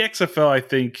XFL, I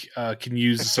think, can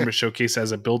use the summer showcase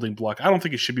as a building block. I don't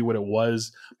think it should be what it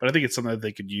was, but I think it's something that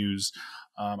they could use.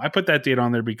 I put that date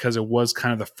on there because it was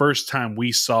kind of the first time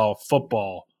we saw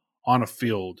football on a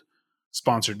field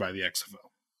sponsored by the XFL.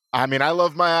 I mean, I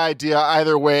love my idea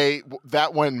either way.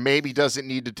 That one maybe doesn't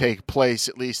need to take place,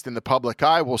 at least in the public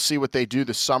eye. We'll see what they do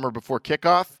the summer before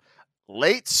kickoff.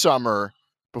 Late summer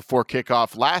before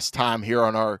kickoff. Last time here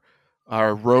on our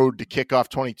road to kickoff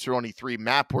 2023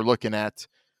 map we're looking at,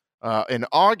 in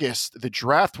August, the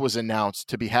draft was announced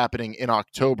to be happening in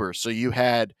October. So you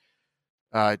had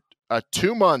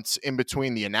 2 months in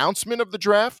between the announcement of the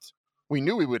draft, we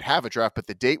knew we would have a draft, but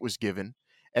the date was given.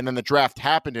 And then the draft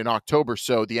happened in October.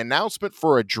 So the announcement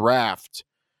for a draft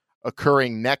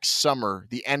occurring next summer,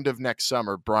 the end of next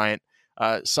summer, Bryant,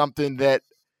 something that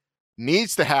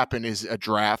needs to happen is a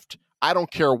draft. I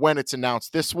don't care when it's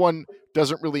announced. This one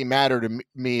doesn't really matter to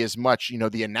me as much,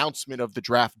 the announcement of the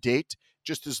draft date,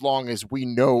 just as long as we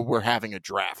know we're having a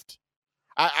draft.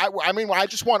 I mean, I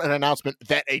just want an announcement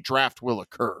that a draft will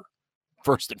occur,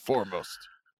 first and foremost.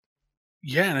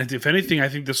 Yeah, and if anything, I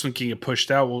think this one can get pushed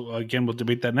out. We'll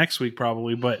debate that next week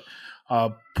probably, but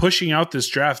pushing out this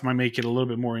draft might make it a little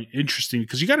bit more interesting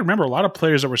because you got to remember a lot of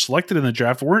players that were selected in the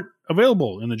draft weren't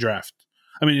available in the draft.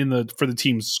 I mean, for the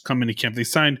teams come into camp, they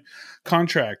signed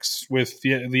contracts with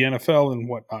the NFL and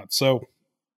whatnot. So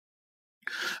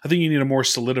I think you need a more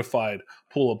solidified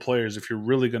pool of players if you're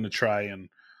really going to try and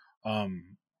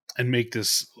make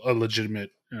this a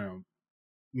legitimate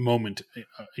moment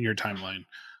in your timeline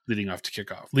leading up to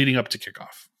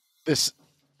kickoff.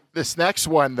 This next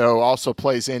one though also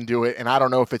plays into it, and I don't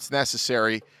know if it's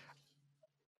necessary.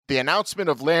 The announcement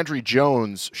of Landry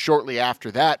Jones shortly after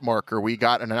that marker, we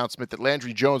got an announcement that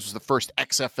Landry Jones was the first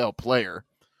XFL player,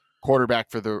 quarterback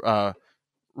for the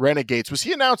Renegades. Was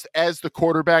he announced as the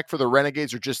quarterback for the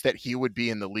Renegades, or just that he would be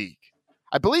in the league?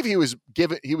 I believe he was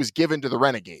given to the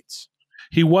Renegades.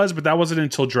 He was, but that wasn't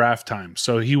until draft time.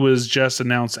 So he was just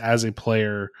announced as a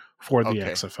player for the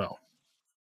XFL.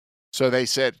 So they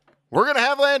said, we're going to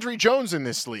have Landry Jones in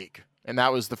this league. And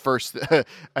that was the first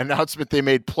announcement they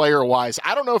made player-wise.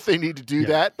 I don't know if they need to do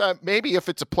that. Maybe if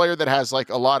it's a player that has like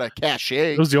a lot of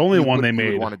cachet. It was the only one they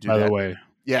made, by the way.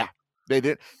 Yeah, they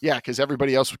did. Yeah, because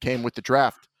everybody else came with the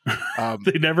draft.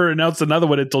 They never announced another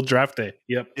one until draft day.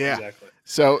 Yep, yeah. Exactly.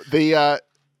 So the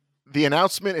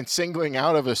announcement and singling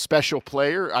out of a special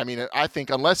player, I mean, I think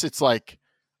unless it's like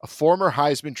a former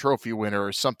Heisman Trophy winner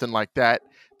or something like that,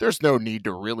 there's no need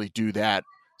to really do that.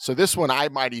 So this one I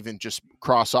might even just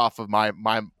cross off of my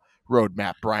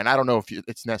roadmap, Brian. I don't know if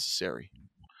it's necessary.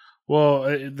 Well,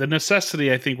 the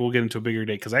necessity, I think we'll get into a bigger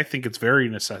date because I think it's very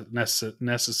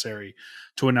necessary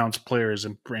to announce players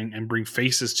and bring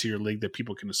faces to your league that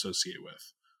people can associate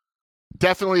with.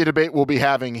 Definitely a debate we'll be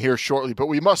having here shortly, but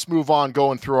we must move on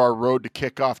going through our road to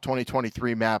kickoff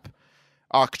 2023 map.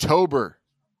 October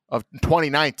of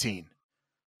 2019,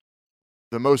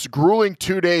 the most grueling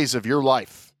 2 days of your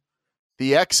life.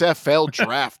 The XFL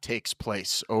draft takes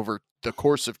place over the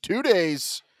course of 2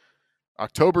 days,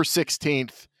 October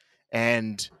 16th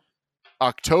and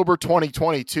October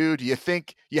 2022. Do you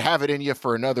think you have it in you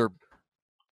for another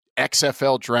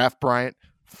XFL draft, Bryant?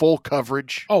 Full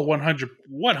coverage? Oh,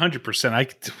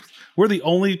 100%. We're the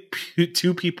only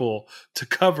two people to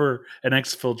cover an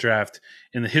XFL draft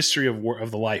in the history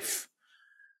of the life.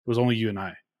 It was only you and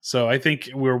I. So I think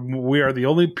we are the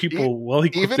only people well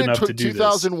equipped enough to do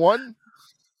 2001?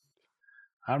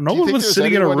 No one was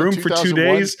sitting in a room for 2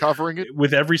 days covering it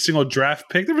with every single draft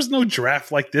pick. There was no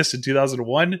draft like this in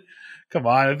 2001. Come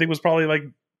on. I think it was probably like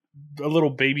a little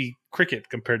baby cricket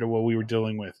compared to what we were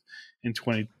dealing with in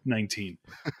 2019.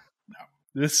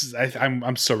 No,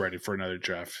 I'm so ready for another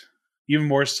draft. Even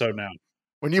more so now.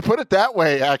 When you put it that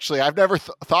way, actually, I've never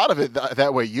thought of it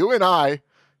that way. You and I,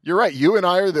 you're right. You and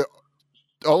I are the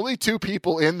only two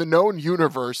people in the known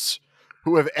universe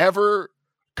who have ever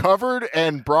covered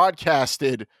and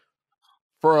broadcasted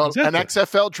for an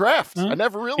XFL draft. I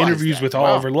never realized interviews that. with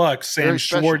Oliver Luck, Sam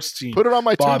Schwartzstein, put it on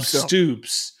my Bob tombstone.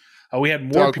 Stoops. We had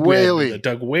more Doug people. Whaley.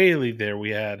 Doug Whaley there.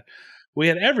 We had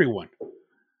everyone.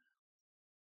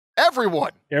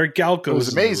 Eric Galco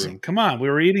was amazing. Come on, we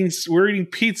were eating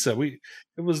pizza.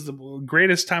 It was the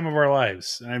greatest time of our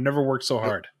lives, and I've never worked so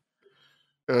hard.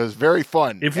 It was very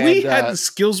fun. If we had the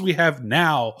skills we have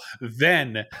now,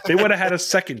 then they would have had a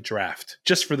second draft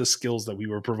just for the skills that we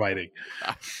were providing.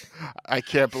 I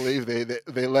can't believe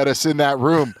they let us in that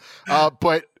room.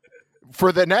 But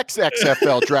for the next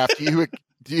XFL draft, do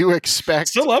you expect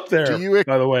still up there?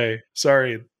 By the way,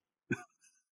 sorry.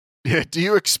 Do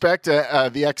you expect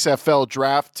the XFL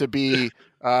draft to be?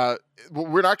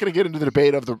 We're not going to get into the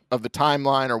debate of the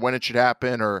timeline or when it should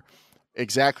happen or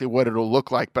exactly what it'll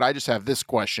look like, but I just have this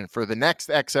question for the next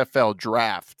XFL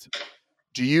draft.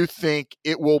 Do you think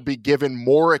it will be given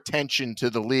more attention to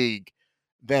the league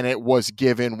than it was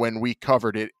given when we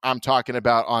covered it? I'm talking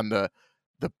about on the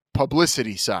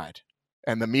publicity side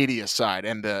and the media side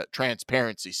and the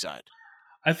transparency side.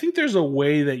 I think there's a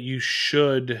way that you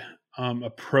should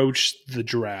approach the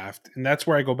draft, and that's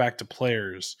where I go back to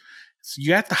players. So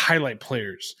you have to highlight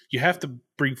players. You have to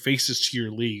bring faces to your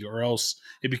league, or else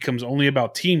it becomes only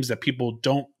about teams that people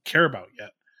don't care about yet.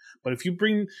 But if you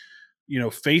bring,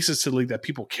 faces to the league that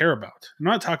people care about. I'm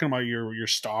not talking about your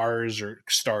stars,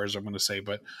 I'm going to say,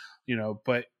 but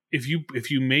but if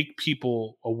you make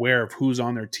people aware of who's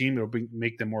on their team, it'll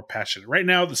make them more passionate. Right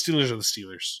now, the Steelers are the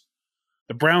Steelers.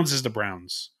 The Browns is the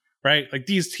Browns, right? Like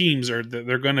these teams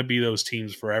they're going to be those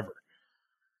teams forever.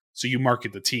 So you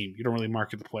market the team. You don't really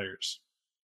market the players.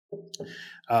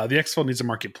 The XFL needs to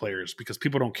market players because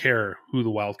people don't care who the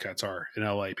Wildcats are in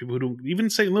LA. People who don't, even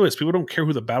St. Louis, people don't care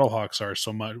who the Battlehawks are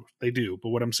so much. They do. But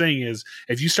what I'm saying is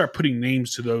if you start putting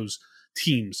names to those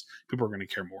teams, people are going to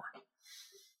care more.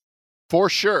 For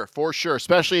sure.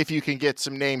 Especially if you can get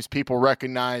some names people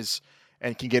recognize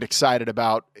and can get excited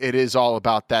about. It is all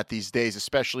about that these days,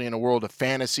 especially in a world of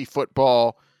fantasy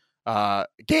football,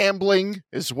 gambling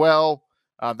as well.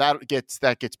 That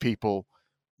gets people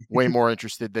way more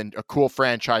interested than a cool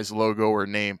franchise logo or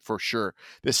name for sure.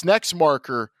 This next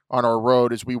marker on our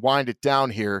road as we wind it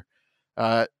down here,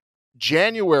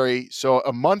 January, so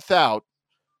a month out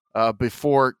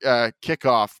before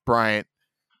kickoff, Bryant,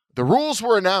 the rules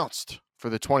were announced for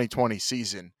the 2020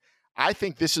 season. I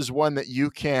think this is one that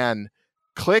you can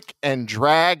click and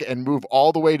drag and move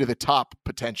all the way to the top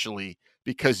potentially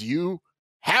because you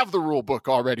have the rule book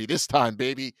already this time,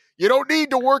 baby. You don't need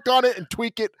to work on it and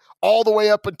tweak it all the way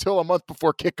up until a month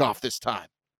before kickoff this time.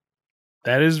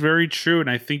 That is very true, and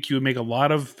I think you would make a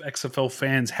lot of XFL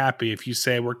fans happy if you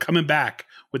say we're coming back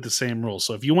with the same rules.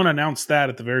 So if you want to announce that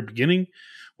at the very beginning,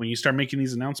 when you start making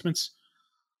these announcements,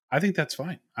 I think that's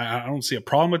fine. I don't see a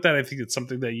problem with that. I think it's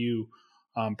something that you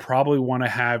probably want to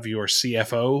have your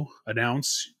CFO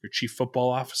announce, your chief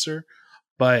football officer,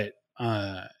 but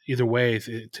either way,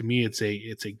 to me, it's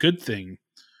a good thing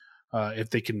if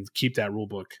they can keep that rule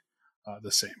book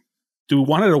the same. Do we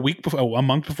want it a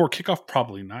month before kickoff?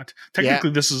 Probably not. Technically,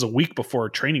 This is a week before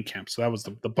training camp, so that was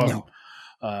the bum. No.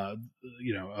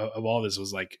 Of all this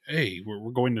was like, hey,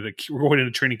 we're going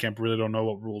into training camp. Really don't know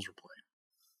what rules we're playing.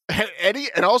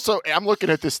 And also, I'm looking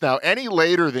at this now. Any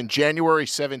later than January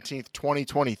 17th,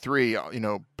 2023,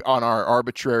 on our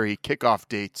arbitrary kickoff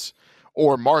dates,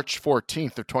 or March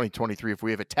 14th of 2023 if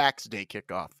we have a tax day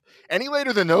kickoff. Any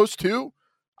later than those two,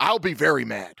 I'll be very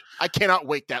mad. I cannot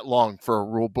wait that long for a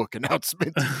rule book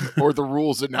announcement or the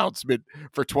rules announcement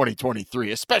for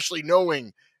 2023, especially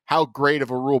knowing how great of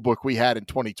a rule book we had in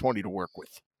 2020 to work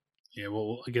with. Yeah,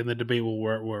 well, again, the debate will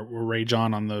rage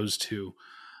on those two.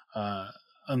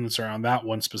 On that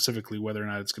one specifically, whether or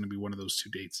not it's going to be one of those two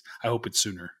dates. I hope it's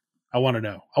sooner. I want to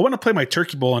know. I want to play my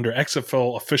Turkey Bowl under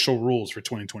XFL official rules for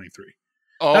 2023.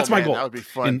 Oh, that's my goal. That would be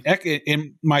fun.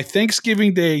 In my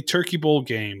Thanksgiving Day Turkey Bowl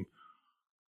game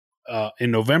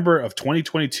in November of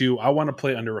 2022, I want to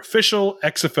play under official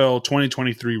XFL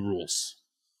 2023 rules.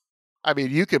 I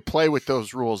mean, you could play with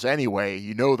those rules anyway.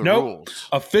 You know the rules.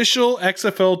 Official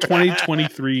XFL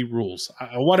 2023 rules.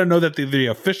 I want to know that the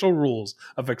official rules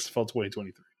of XFL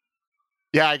 2023.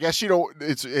 Yeah, I guess you don't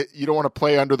want to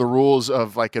play under the rules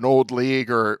of like an old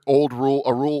league or a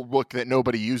rule book that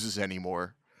nobody uses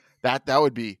anymore. That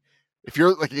would be, if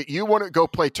you're like, you want to go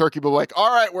play Turkey Bowl, like,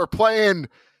 all right, we're playing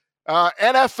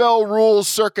NFL rules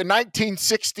circa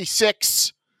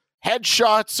 1966.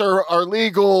 Headshots are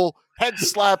legal. Head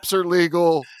slaps are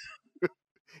legal.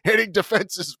 Hitting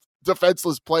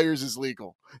defenseless players is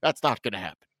legal. That's not going to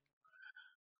happen.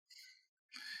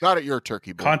 Not at your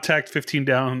Turkey Bowl. Contact 15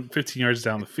 yards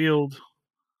down the field.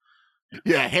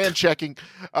 Yeah, hand checking.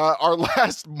 Our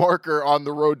last marker on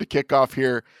the road to kickoff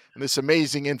here, and this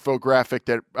amazing infographic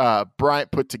that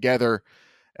Bryant put together.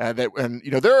 There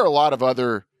are a lot of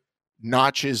other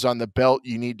notches on the belt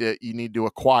you need to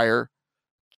acquire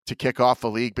to kick off a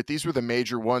league, but these were the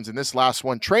major ones. And this last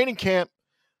one, training camp,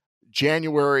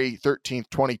 January 13th,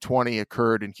 2020,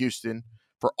 occurred in Houston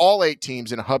for all 8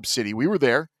 teams in a hub city. We were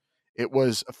there. It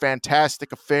was a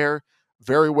fantastic affair,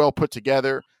 very well put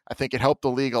together. I think it helped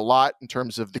the league a lot in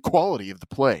terms of the quality of the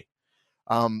play.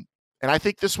 And I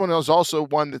think this one is also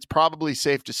one that's probably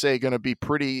safe to say going to be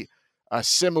pretty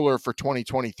similar for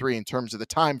 2023 in terms of the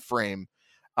time frame.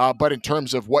 But in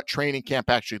terms of what training camp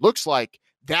actually looks like,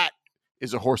 that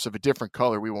is a horse of a different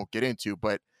color we won't get into,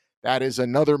 but that is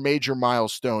another major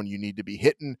milestone you need to be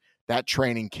hitting, that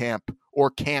training camp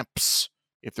or camps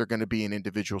if they're going to be in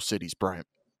individual cities, Bryant.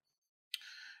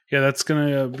 Yeah, that's going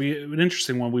to be an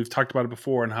interesting one. We've talked about it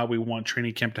before and how we want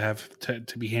training camp to have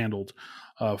to be handled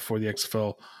for the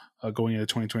XFL going into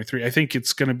 2023. I think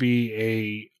it's going to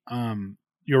be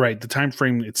you're right. The time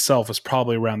frame itself is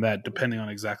probably around that, depending on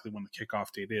exactly when the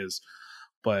kickoff date is.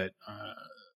 But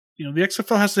the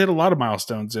XFL has to hit a lot of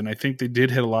milestones, and I think they did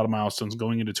hit a lot of milestones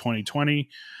going into 2020.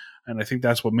 And I think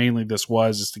that's what mainly this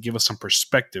was, is to give us some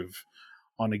perspective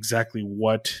on exactly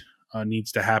what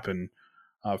needs to happen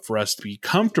for us to be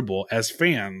comfortable as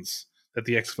fans that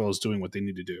the XFL is doing what they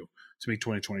need to do to make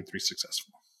 2023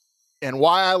 successful. And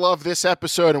why I love this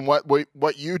episode and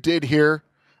what you did here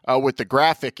with the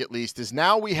graphic, at least, is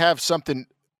now we have something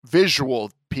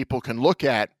visual people can look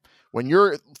at when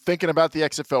you're thinking about the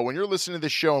XFL, when you're listening to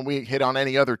this show and we hit on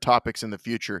any other topics in the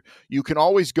future. You can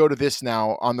always go to this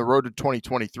now on the road to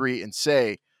 2023 and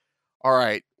say, all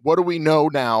right, what do we know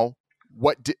now?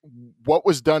 What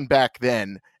was done back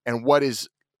then and what is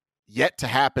yet to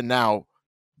happen now?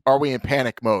 Are we in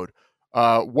panic mode?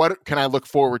 What can I look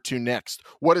forward to next?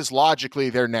 What is logically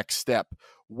their next step?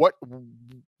 What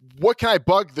can I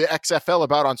bug the XFL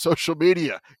about on social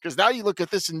media? Because now you look at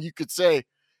this and you could say,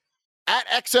 at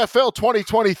XFL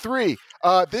 2023,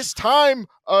 this time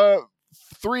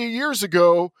 3 years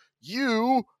ago,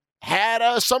 you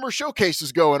had summer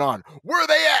showcases going on. Where are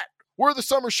they at? Where are the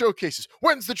summer showcases?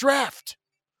 When's the draft?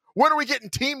 When are we getting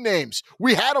team names?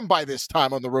 We had them by this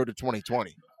time on the road to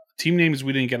 2020. Team names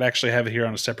we didn't actually have it here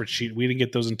on a separate sheet. We didn't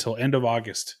get those until end of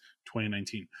August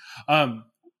 2019.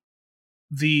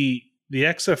 The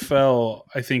XFL,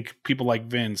 I think people like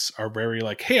Vince are very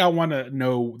like, hey, I want to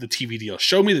know the TV deal.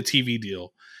 Show me the TV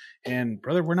deal. And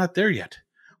brother, we're not there yet.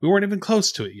 We weren't even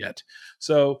close to it yet.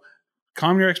 So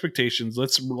calm your expectations.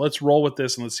 Let's roll with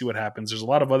this and let's see what happens. There's a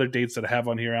lot of other dates that I have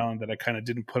on here, Alan, that I kind of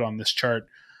didn't put on this chart.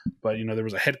 But, there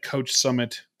was a head coach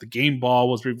summit. The game ball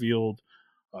was revealed.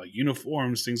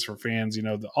 Uniforms, things for fans,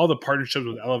 all the partnerships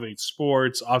with Elevate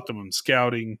Sports, Optimum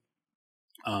Scouting,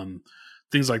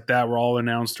 things like that were all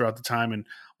announced throughout the time. And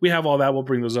we have all that. We'll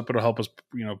bring those up. It'll help us,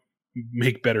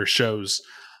 make better shows.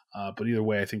 But either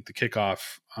way, I think the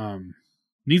kickoff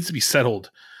needs to be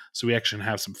settled so we actually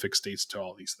have some fixed dates to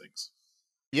all these things.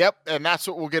 Yep, and that's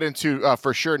what we'll get into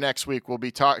for sure next week. We'll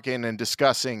be talking and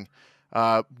discussing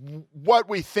what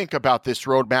we think about this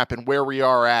roadmap and where we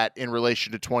are at in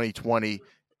relation to 2020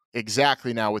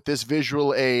 exactly now. With this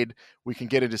visual aid, we can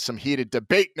get into some heated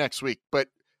debate next week. But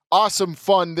awesome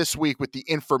fun this week with the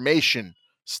information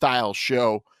style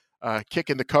show,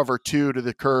 kicking the cover 2 to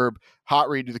the curb, hot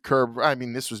read to the curb. I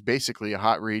mean, this was basically a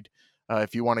hot read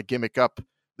if you want to gimmick up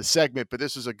the segment, but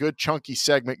this is a good chunky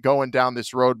segment going down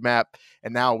this roadmap.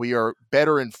 And now we are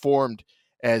better informed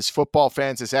as football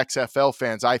fans, as XFL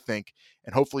fans, I think,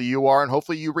 and hopefully you are, and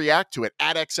hopefully you react to it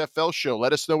at XFL Show.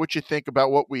 Let us know what you think about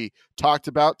what we talked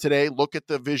about today. Look at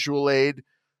the visual aid,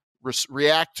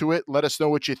 react to it. Let us know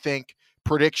what you think.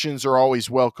 Predictions are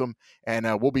always welcome, and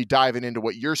we'll be diving into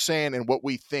what you're saying and what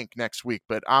we think next week.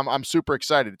 But I'm super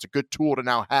excited. It's a good tool to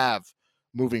now have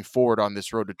moving forward on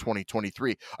this road to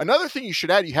 2023. Another thing you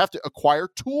should add, you have to acquire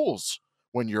tools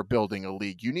when you're building a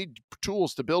league. You need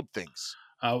tools to build things.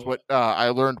 That's what I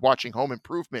learned watching Home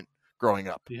Improvement growing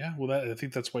up. Yeah, well, I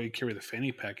think that's why you carry the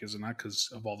fanny pack, is it not? Because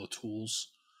of all the tools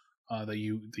that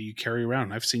you carry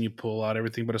around. I've seen you pull out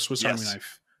everything but a Swiss Army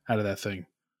knife out of that thing.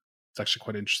 It's actually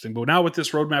quite interesting. But now with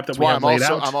this roadmap that we have laid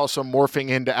out, I'm also morphing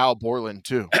into Al Borland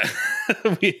too.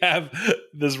 We have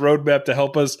this roadmap to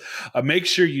help us. Make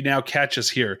sure you now catch us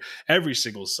here every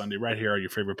single Sunday right here on your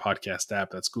favorite podcast app.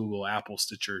 That's Google, Apple,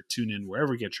 Stitcher, TuneIn,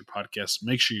 wherever you get your podcasts.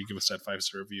 Make sure you give us that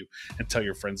 5-star review and tell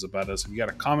your friends about us. If you got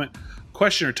a comment,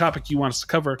 question, or topic you want us to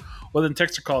cover, well, then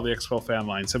text or call the XFL fan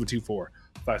line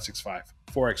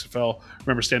 724-565-4XFL.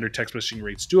 Remember, standard text messaging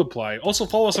rates do apply. Also,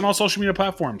 follow us on all social media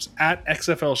platforms at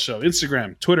XFL Show,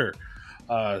 Instagram, Twitter,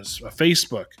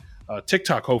 Facebook,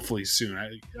 TikTok, hopefully soon.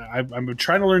 I'm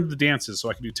trying to learn the dances so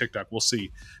I can do TikTok. We'll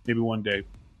see. Maybe one day.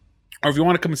 Or if you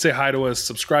want to come and say hi to us,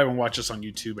 subscribe and watch us on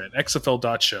YouTube at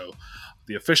xfl.show,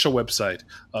 the official website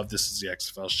of This Is the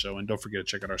XFL Show. And don't forget to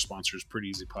check out our sponsors, Pretty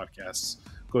Easy Podcasts.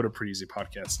 Go to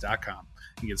prettyeasypodcasts.com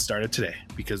and get started today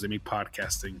because they make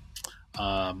podcasting.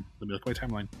 Let me look at my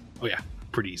timeline. Oh, yeah.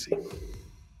 Pretty easy.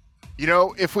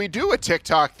 If we do a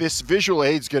TikTok, this visual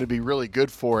aid is going to be really good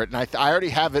for it. And I already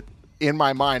have it in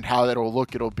my mind how that'll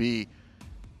look. It'll be,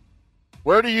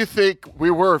 where do you think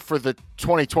we were for the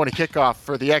 2020 kickoff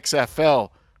for the XFL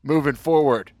moving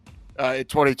forward in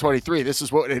 2023? This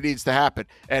is what it needs to happen.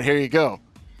 And here you go.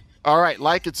 All right,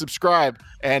 like and subscribe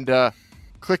and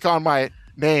click on my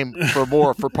name for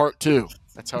more for part 2.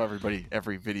 That's how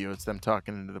every video, it's them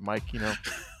talking into the mic,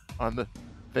 on the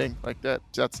thing like that.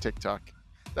 That's TikTok.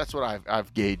 That's what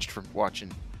I've gauged from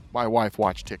watching my wife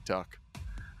watch TikTok.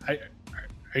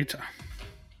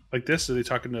 Like this? Are they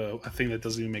talking to a thing that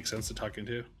doesn't even make sense to talk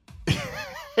into?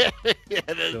 Yeah,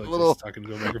 the little talking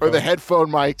to a microphone. or the headphone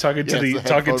mic. Talking to the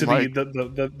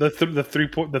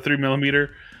 3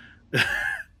 millimeter.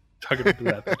 Talking to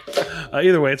that thing.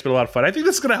 Either way, it's been a lot of fun. I think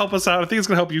this is going to help us out. I think it's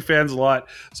going to help you fans a lot.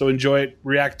 So enjoy it,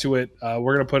 react to it.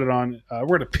 We're going to put it on. We're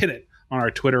going to pin it on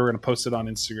our Twitter. We're going to post it on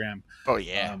Instagram. Oh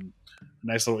yeah.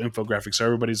 nice little infographic so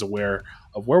everybody's aware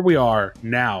of where we are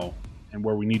now and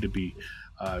where we need to be.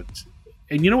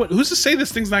 And you know what? Who's to say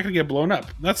this thing's not going to get blown up?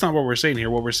 That's not what we're saying here.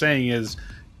 What we're saying is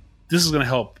this is going to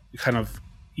help kind of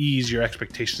ease your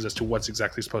expectations as to what's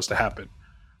exactly supposed to happen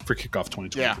for kickoff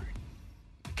 2023. Yeah.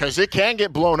 Because it can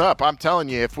get blown up. I'm telling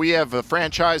you, if we have a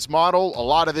franchise model, a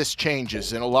lot of this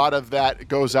changes, and a lot of that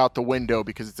goes out the window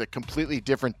because it's a completely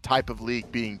different type of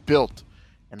league being built.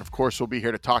 And, of course, we'll be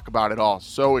here to talk about it all.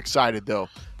 So excited, though,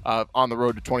 on the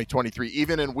road to 2023,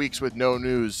 even in weeks with no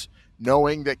news,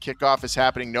 knowing that kickoff is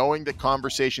happening, knowing that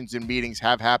conversations and meetings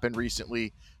have happened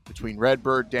recently between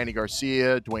Redbird, Danny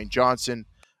Garcia, Dwayne Johnson.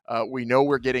 We know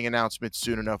we're getting announcements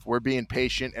soon enough. We're being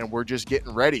patient, and we're just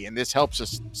getting ready, and this helps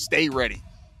us stay ready.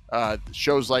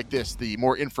 Shows like this, the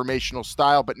more informational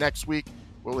style, but next week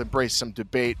we'll embrace some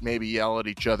debate, maybe yell at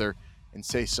each other and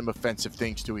say some offensive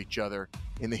things to each other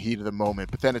in the heat of the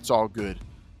moment. But then it's all good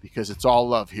because it's all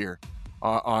love here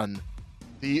on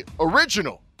the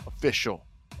original official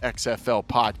XFL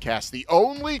podcast, the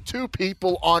only two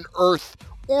people on earth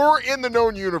or in the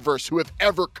known universe who have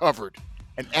ever covered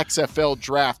an XFL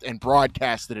draft and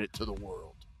broadcasted it to the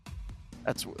world.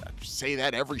 That's what I say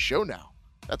that every show now.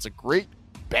 That's a great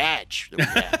badge that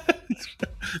we have.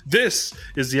 This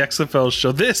is the XFL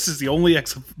show. This is the only the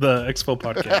XFL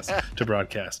podcast to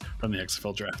broadcast from the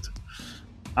XFL draft.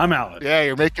 I'm Alan. Yeah,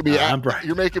 you're making me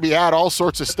add all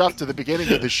sorts of stuff to the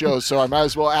beginning of the show, so I might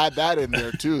as well add that in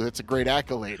there too. That's a great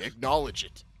accolade. Acknowledge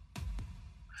it.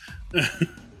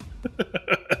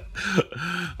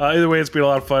 Either way, it's been a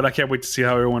lot of fun. I can't wait to see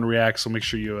how everyone reacts. So make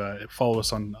sure you follow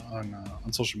us on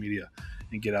social media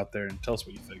and get out there and tell us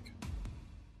what you think.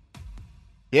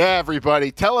 Yeah,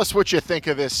 everybody, tell us what you think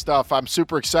of this stuff. I'm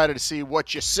super excited to see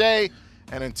what you say.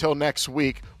 And until next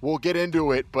week, we'll get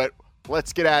into it. But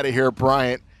let's get out of here,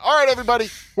 Bryant. All right, everybody,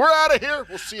 we're out of here.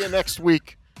 We'll see you next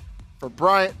week. For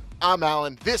Bryant, I'm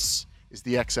Alan. This is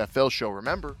the XFL show.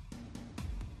 Remember,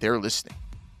 they're listening.